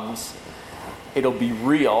peace comes, it'll be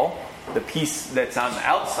real, the peace that's on the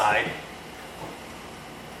outside.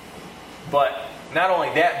 But not only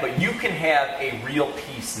that, but you can have a real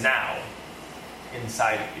peace now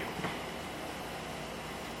inside of you.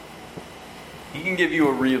 He can give you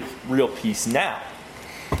a real peace now.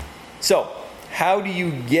 So, how do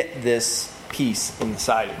you get this peace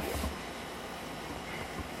inside of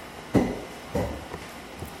you?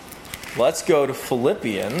 Let's go to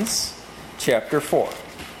Philippians chapter 4.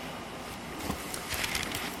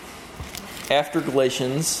 After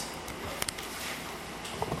Galatians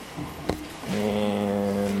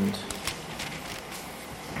and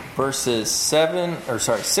verses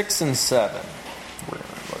 6 and 7. We're going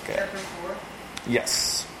to look at. Chapter 4.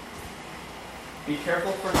 Yes. Be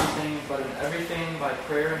careful for nothing, but in everything by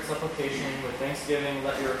prayer and supplication with thanksgiving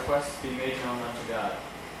let your requests be made known unto God.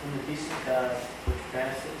 And the peace of God, which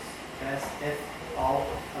passeth all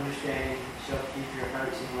understanding, shall keep your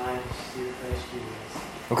hearts and minds through Christ Jesus.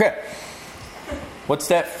 Okay. What's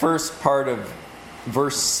that first part of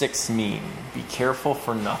verse 6 mean? Be careful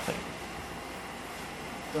for nothing.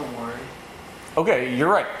 Don't worry. Okay, you're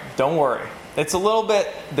right. Don't worry. It's a little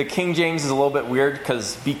bit, the King James is a little bit weird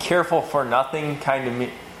because be careful for nothing kind of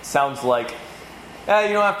sounds like, you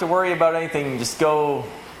don't have to worry about anything. Just go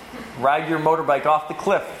ride your motorbike off the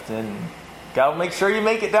cliff and gotta make sure you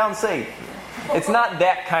make it down safe. It's not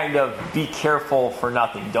that kind of be careful for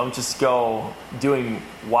nothing. Don't just go doing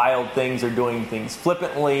wild things or doing things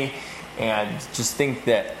flippantly and just think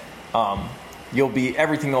that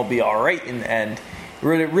everything will be all right in the end.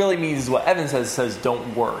 What it really means is what Evan says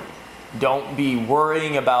don't worry. Don't be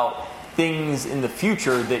worrying about things in the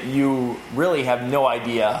future that you really have no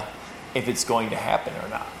idea if it's going to happen or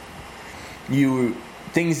not.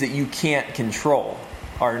 Things that you can't control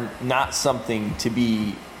are not something to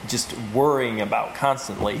be just worrying about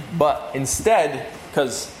constantly. But instead,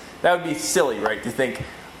 because that would be silly, right? To think,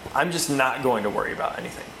 I'm just not going to worry about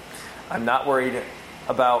anything. I'm not worried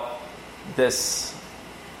about this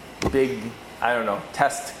big,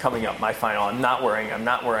 test coming up, my final. I'm not worrying.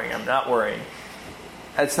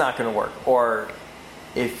 That's not going to work. Or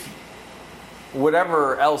if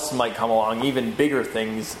whatever else might come along, even bigger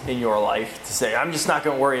things in your life, to say, I'm just not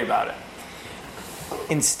going to worry about it.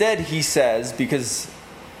 Instead, he says,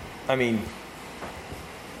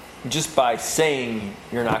 just by saying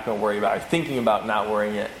you're not going to worry about it, thinking about not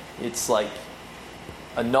worrying it, it's like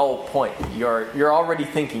a null point. You're already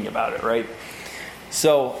thinking about it, right?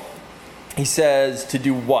 So he says to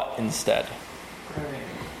do what instead?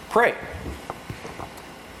 Pray.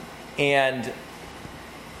 And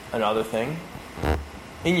another thing,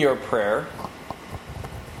 in your prayer,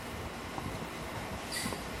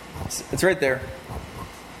 it's right there.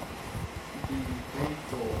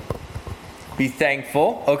 Be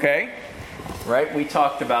thankful, okay. Right, we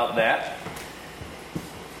talked about that.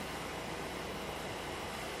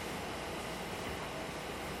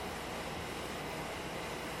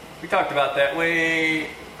 We talked about that way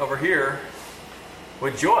over here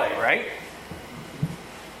with joy, right?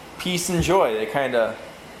 Peace and joy, they kind of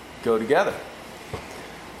go together.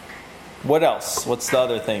 What else? What's the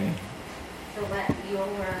other thing? To let your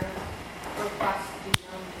request be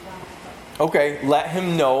known to God. Okay, let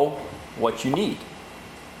him know what you need.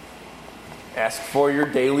 Ask for your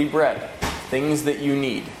daily bread. Things that you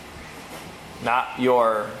need.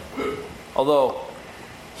 Although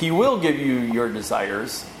he will give you your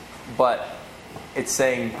desires, but it's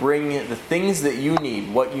saying bring the things that you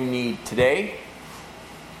need, what you need today,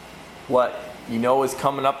 what you know is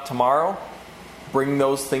coming up tomorrow, bring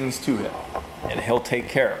those things to him, and he'll take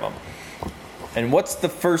care of them. And what's the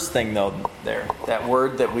first thing, though, there? That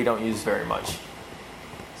word that we don't use very much.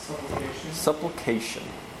 Supplication. Supplication.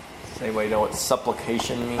 Does anybody know what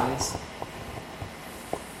supplication means?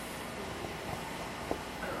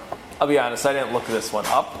 I'll be honest, I didn't look this one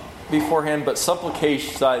up beforehand, but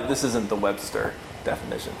supplication, this isn't the Webster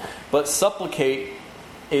definition, but supplicate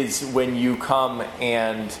is when you come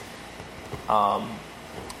and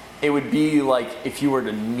it would be like if you were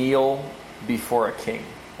to kneel before a king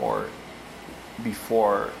or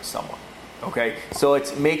before someone. Okay? So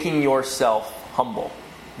it's making yourself humble,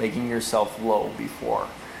 making yourself low before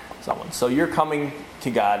someone. So you're coming to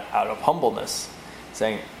God out of humbleness,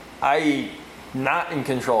 saying, I'm not in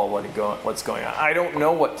control of what's going on. I don't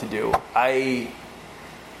know what to do. I'm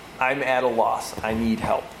at a loss. I need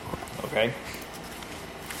help. Okay?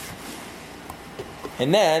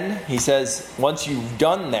 And then he says, once you've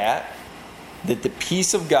done that the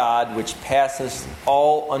peace of God, which passes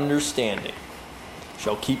all understanding,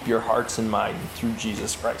 shall keep your hearts and mind through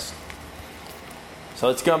Jesus Christ. So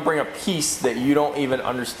it's going to bring a peace that you don't even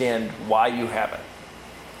understand why you have it.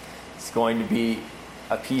 It's going to be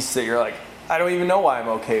a peace that you're like, I don't even know why I'm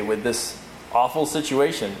okay with this awful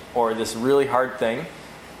situation or this really hard thing,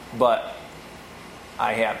 but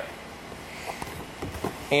I have it.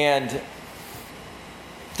 And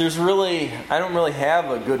I don't really have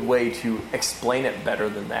a good way to explain it better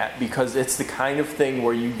than that, because it's the kind of thing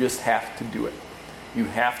where you just have to do it. You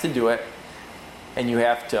have to do it, and you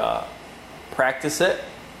have to practice it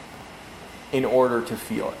in order to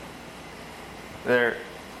feel it.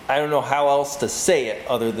 I don't know how else to say it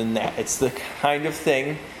other than that. It's the kind of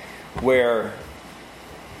thing where,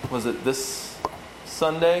 was it this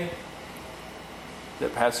Sunday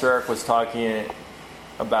that Pastor Eric was talking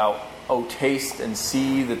about, oh, taste and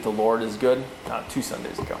see that the Lord is good? 2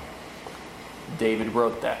 Sundays ago. David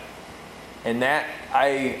wrote that. And that,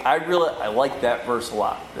 I like that verse a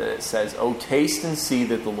lot. That it says, oh, taste and see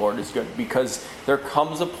that the Lord is good. Because there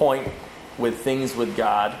comes a point with things with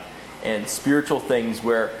God and spiritual things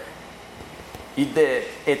where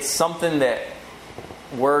it's something that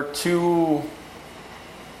we're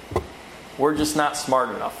just not smart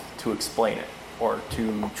enough to explain it or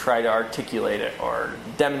to try to articulate it or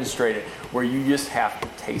demonstrate it, where you just have to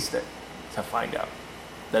taste it to find out.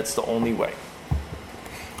 That's the only way.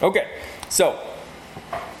 Okay, so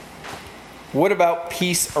what about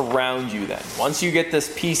peace around you then? Once you get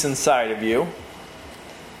this peace inside of you,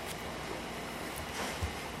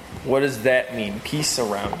 what does that mean? Peace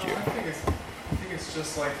around you. I think it's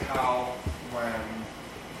just like how when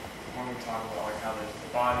we talk about like how there's the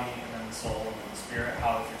body and then the soul and then the spirit,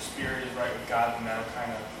 how if your spirit is right with God, then that'll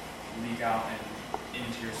kind of leak out and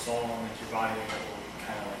into your soul and into your body, and it will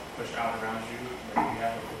kind of like push out around you. Like you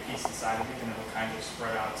have the peace inside of you, then it will kind of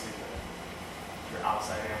spread out to your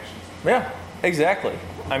outside actions. Yeah, exactly.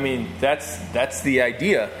 I mean, that's the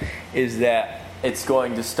idea, is that it's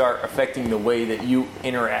going to start affecting the way that you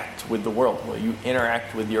interact with the world, the way you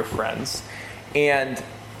interact with your friends. And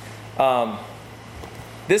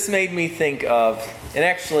this made me think of, and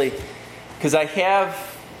actually, because I have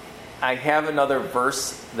another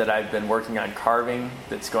verse that I've been working on carving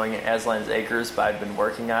that's going at Aslan's Acres, but I've been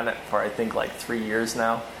working on it for I think like 3 years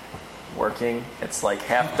now. Working. It's like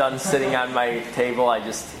half done sitting on my table. I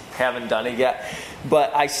just haven't done it yet.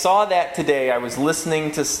 But I saw that today. I was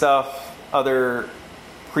listening to stuff, other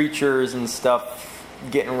preachers and stuff,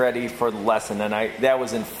 getting ready for the lesson, and that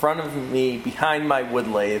was in front of me behind my wood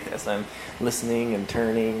lathe as I'm listening and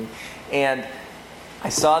turning, and I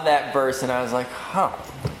saw that verse and I was like,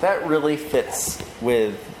 that really fits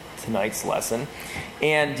with tonight's lesson.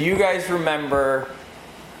 And do you guys remember,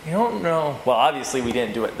 I don't know, well obviously we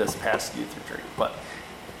didn't do it this past youth retreat, but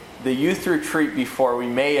the youth retreat before, we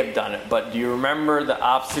may have done it, but do you remember the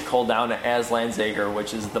obstacle down at Aslan's Acre,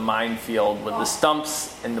 which is the minefield with the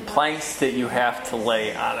stumps and the planks that you have to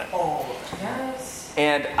lay on it? Oh, yes.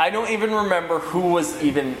 And I don't even remember who was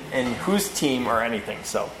even in whose team or anything,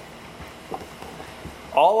 so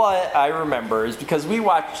all I remember is because we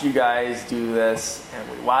watched you guys do this, and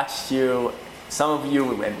we watched you, some of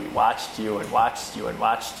you, and we watched you and watched you and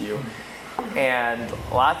watched you. And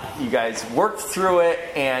a lot of you guys worked through it,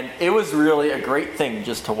 and it was really a great thing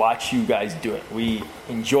just to watch you guys do it. We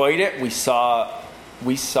enjoyed it. We saw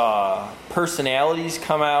personalities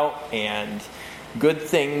come out and good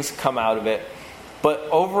things come out of it. But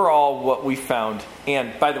overall, what we found,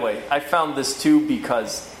 and by the way, I found this too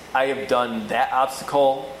because I have done that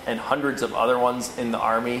obstacle and hundreds of other ones in the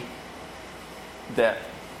Army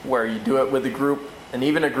where you do it with a group. And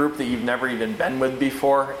even a group that you've never even been with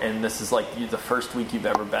before, and this is like the first week you've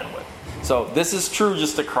ever been with. So this is true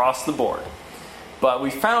just across the board. But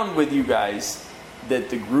we found with you guys that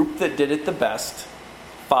the group that did it the best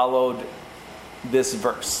followed this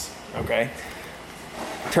verse. Okay?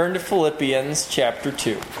 Turn to Philippians chapter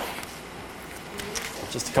 2.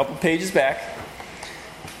 Just a couple pages back.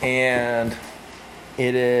 And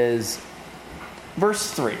it is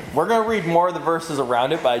verse 3. We're going to read more of the verses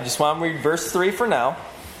around it, but I just want to read verse 3 for now,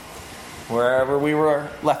 wherever we were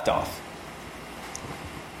left off.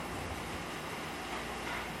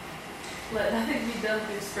 Let nothing be done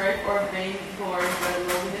through strife or vain glory, but in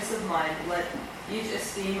lowliness of mind. Let each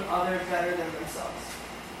esteem others better than themselves.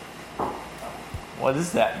 What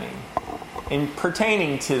does that mean? In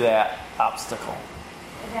pertaining to that obstacle.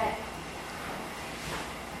 That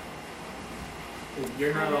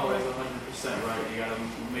You're not always 100% right. You gotta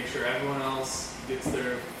make sure everyone else gets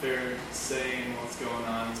their fair say in what's going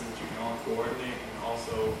on so that you can all coordinate, and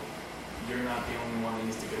also you're not the only one that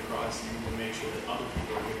needs to get across. You need to make sure that other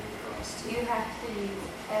people are getting across too. You have to use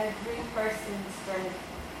every person's strength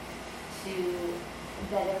to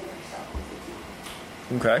better yourself as a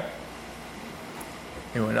team. Okay.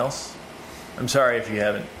 Anyone else? I'm sorry if you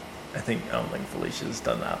haven't. I don't think Felicia's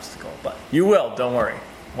done the obstacle, but you will. Don't worry.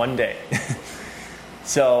 One day.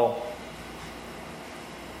 So,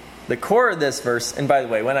 the core of this verse, and by the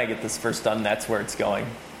way, when I get this verse done, that's where it's going,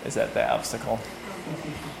 is at the obstacle.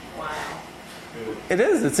 Wow. It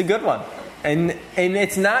is. It's a good one. And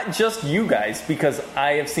it's not just you guys, because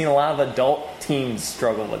I have seen a lot of adult teams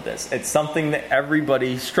struggle with this. It's something that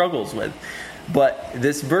everybody struggles with. But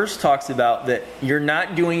this verse talks about that you're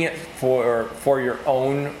not doing it for your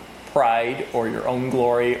own pride or your own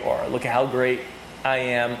glory or look at how great I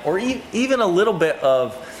am, or even a little bit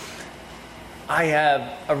of I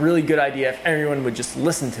have a really good idea if everyone would just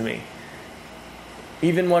listen to me.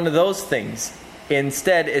 Even one of those things.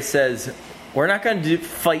 Instead, it says we're not going to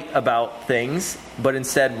fight about things, but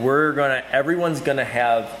instead everyone's going to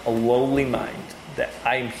have a lowly mind. That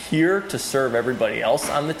I'm here to serve everybody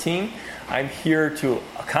else on the team. I'm here to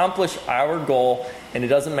accomplish our goal, and it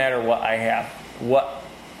doesn't matter what I have, what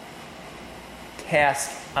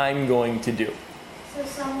task I'm going to do. So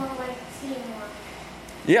someone like teamwork.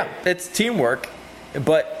 Yeah, it's teamwork,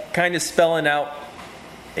 but kind of spelling out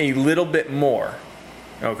a little bit more,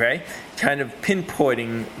 okay? Kind of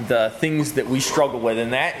pinpointing the things that we struggle with,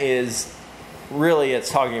 and that is really, it's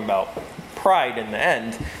talking about pride in the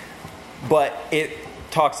end, but it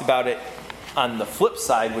talks about it on the flip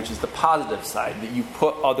side, which is the positive side, that you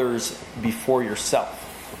put others before yourself.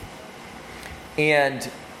 And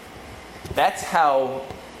that's how,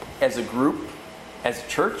 as a group, as a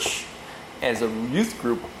church, as a youth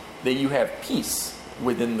group, that you have peace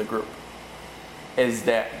within the group. Is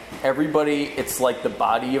that everybody, it's like the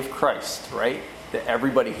body of Christ, right? That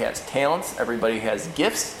everybody has talents, everybody has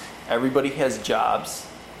gifts, everybody has jobs,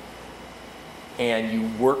 and you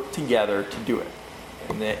work together to do it.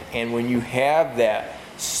 And when you have that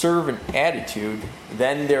servant attitude,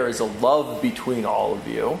 then there is a love between all of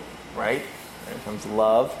you, right? There comes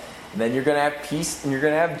love. And then you're going to have peace and you're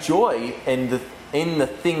going to have joy in the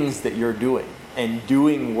things that you're doing and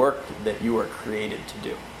doing work that you are created to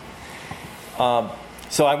do.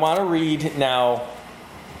 So I want to read now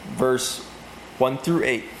verse 1 through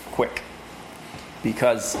 8 quick,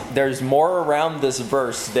 because there's more around this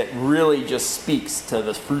verse that really just speaks to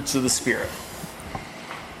the fruits of the Spirit.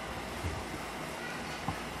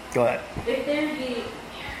 Go ahead. if there be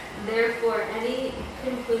therefore any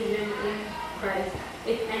conclusion in Christ,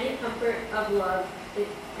 if any comfort of love, if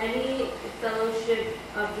any fellowship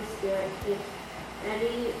of the Spirit, if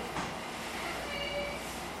any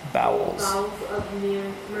Bowels. of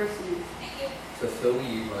mercies, Fulfill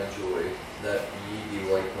ye my joy, that ye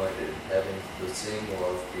be like-minded, having the same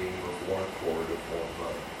love, being of one accord, of one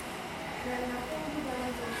mind. Let nothing be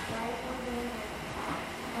done through strife or vain,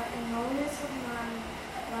 but in lowliness of mind,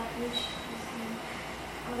 let each esteem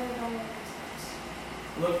other better than themselves.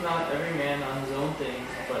 Look not every man on his own things,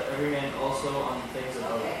 but every man also on the things of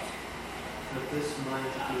others. Let this mind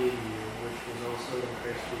be in you, which was also in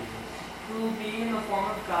Christ Jesus. Who, being in the form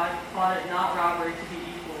of God, thought it not robbery to be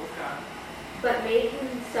equal with God, but made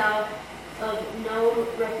himself of no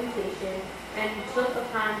reputation, and took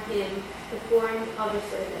upon him the form of a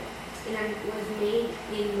servant, and was made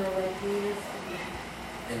in the likeness of man.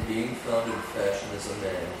 And being found in fashion as a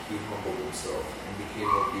man, he humbled himself, and became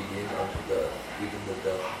obedient unto death, even the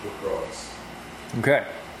death of the cross. Okay.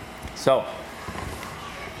 So,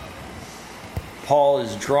 Paul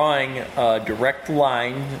is drawing a direct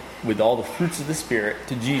line with all the fruits of the Spirit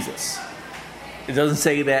to Jesus. It doesn't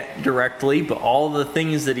say that directly, but all the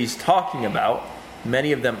things that he's talking about,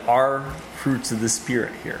 many of them are fruits of the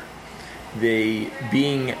Spirit here. They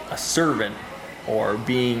being a servant or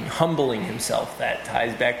being humbling himself. That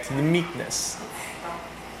ties back to the meekness.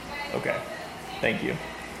 Okay, thank you.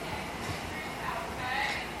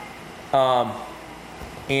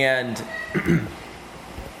 And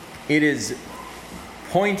it is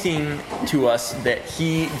pointing to us that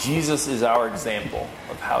Jesus is our example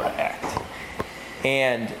of how to act.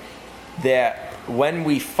 And that when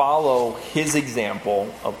we follow his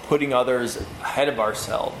example of putting others ahead of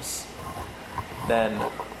ourselves, then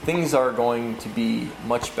things are going to be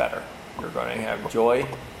much better. You're going to have joy,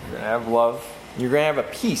 you're going to have love, you're going to have a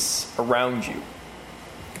peace around you.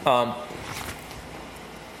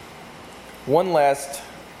 One last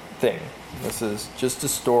thing. This is just a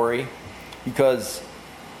story because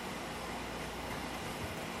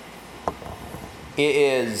it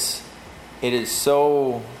is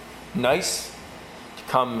so nice to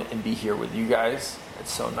come and be here with you guys.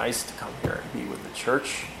 It's so nice to come here and be with the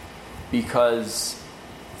church because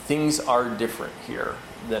things are different here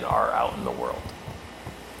than are out in the world.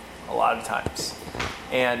 A lot of times.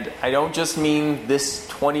 And I don't just mean this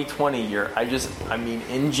 2020 year. I mean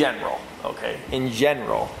in general. Okay? In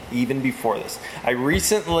general, even before this. I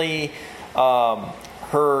recently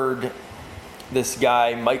heard this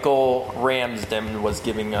guy, Michael Ramsden, was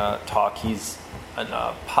giving a talk. He's an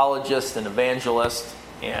apologist, an evangelist,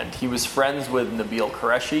 and he was friends with Nabil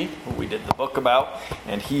Qureshi, who we did the book about.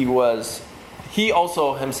 And he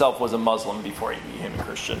also himself was a Muslim before he became a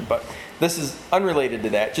Christian. But this is unrelated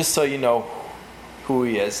to that, just so you know who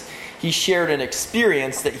he is. He shared an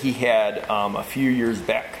experience that he had a few years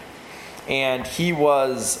back. And he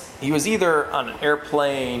was either on an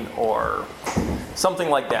airplane or something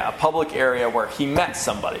like that, a public area where he met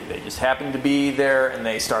somebody. They just happened to be there and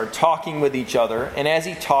they started talking with each other. And as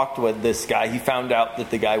he talked with this guy, he found out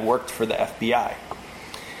that the guy worked for the FBI.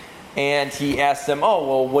 And he asked him, "Oh,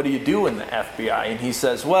 well, what do you do in the FBI?" And he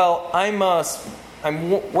says, "Well, I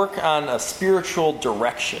work on a spiritual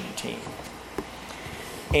direction team."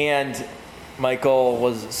 And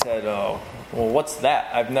Michael said, "Oh, well, what's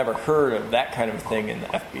that? I've never heard of that kind of thing in the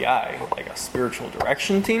FBI, like a spiritual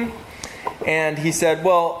direction team." And he said,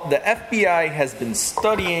 "Well, the FBI has been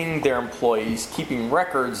studying their employees, keeping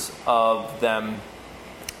records of them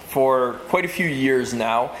for quite a few years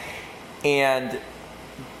now, and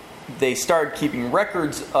they started keeping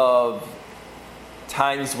records of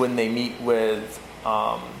times when they meet with,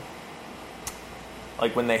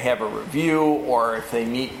 like when they have a review, or if they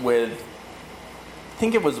meet with, I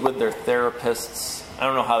think it was with their therapists. I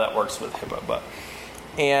don't know how that works with HIPAA,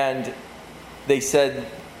 and they said,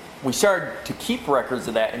 we started to keep records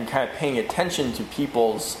of that and kind of paying attention to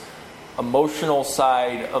people's emotional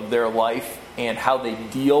side of their life and how they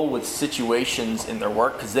deal with situations in their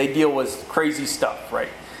work, because they deal with crazy stuff, right?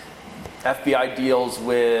 FBI deals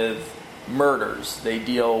with murders. They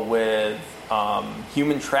deal with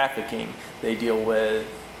human trafficking. They deal with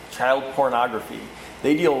child pornography.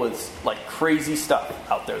 They deal with like crazy stuff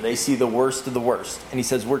out there. They see the worst of the worst. And he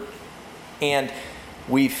says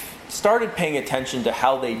we've started paying attention to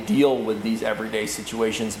how they deal with these everyday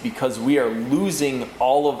situations because we are losing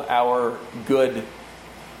all of our good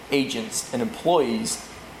agents and employees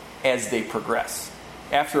as they progress.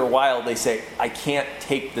 After a while, they say, I can't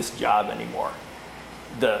take this job anymore.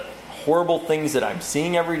 The horrible things that I'm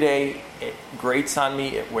seeing every day, it grates on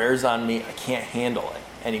me, it wears on me, I can't handle it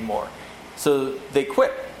anymore. So they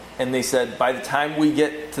quit. And they said, by the time we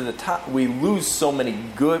get to the top, we lose so many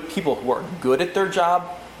good people who are good at their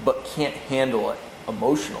job, but can't handle it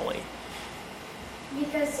emotionally.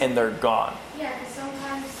 And they're gone. Yeah, because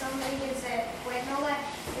sometimes somebody gets that quit and all that.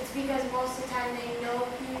 It's because most of the time they know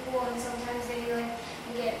people, and sometimes they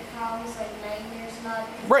get problems like nightmares, not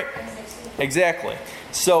right. Exactly.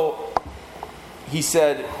 So he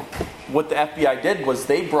said, what the FBI did was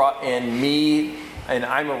they brought in me, and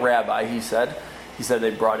I'm a rabbi. He said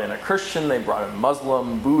they brought in a Christian, they brought in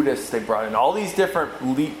Muslim, Buddhist, they brought in all these different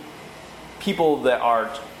people that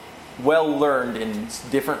are well learned in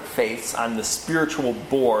different faiths on the spiritual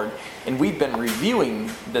board, and we've been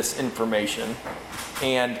reviewing this information,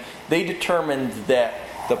 and they determined that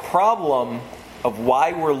the problem of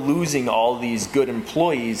why we're losing all these good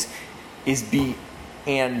employees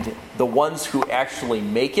and the ones who actually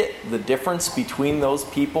make it, the difference between those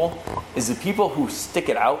people is the people who stick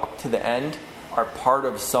it out to the end are part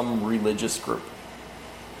of some religious group.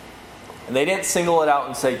 And they didn't single it out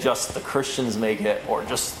and say just the Christians make it, or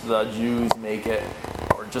just the Jews make it,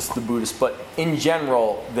 or just the Buddhists. But in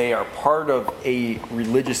general, they are part of a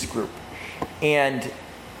religious group. And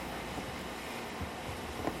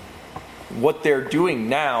what they're doing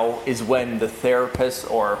now is when the therapist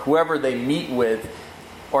or whoever they meet with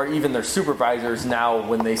or even their supervisors now,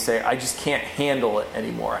 when they say, I just can't handle it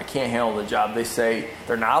anymore, I can't handle the job, they say,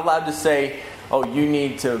 they're not allowed to say, oh, you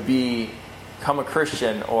need to become a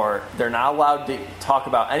Christian, or they're not allowed to talk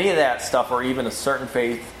about any of that stuff, or even a certain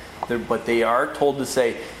faith, but they are told to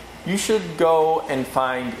say, you should go and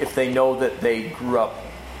find, if they know that they grew up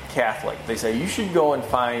Catholic, they say, you should go and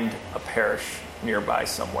find a parish nearby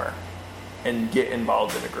somewhere and get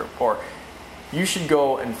involved in a group. Or you should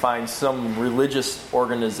go and find some religious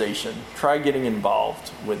organization. Try getting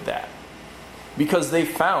involved with that. Because they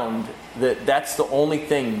found that that's the only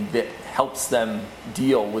thing that helps them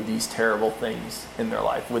deal with these terrible things in their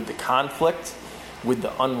life. With the conflict, with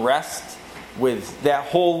the unrest, with that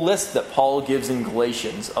whole list that Paul gives in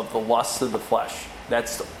Galatians of the lusts of the flesh.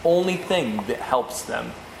 That's the only thing that helps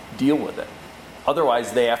them deal with it.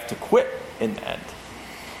 Otherwise, they have to quit in the end.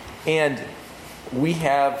 And we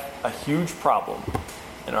have a huge problem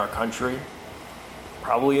in our country,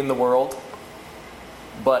 probably in the world,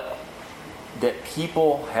 but that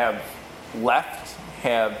people have left,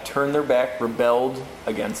 have turned their back, rebelled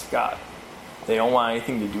against God. They don't want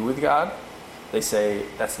anything to do with God. They say,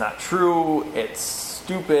 that's not true, it's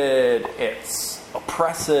stupid, it's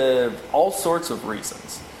oppressive, all sorts of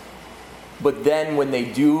reasons. But then when they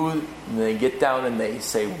do, and they get down and they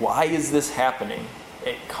say, why is this happening?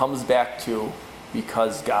 It comes back to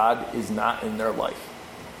because God is not in their life.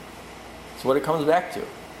 That's what it comes back to.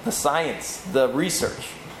 The science, the research,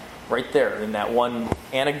 right there in that one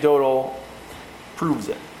anecdotal proves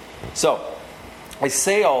it. So, I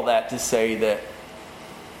say all that to say that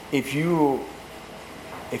if you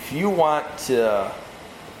want to,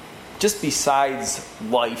 just besides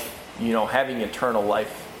life, having eternal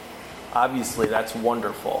life, obviously that's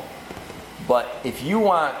wonderful. But if you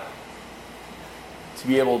want to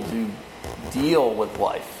be able to deal with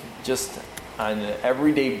life just on an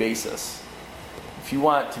everyday basis, if you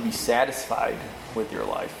want to be satisfied with your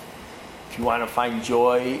life, if you want to find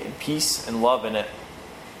joy and peace and love in it,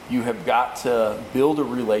 you have got to build a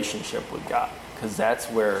relationship with God, because that's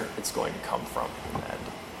where it's going to come from in the end.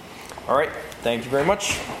 All right, thank you very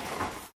much.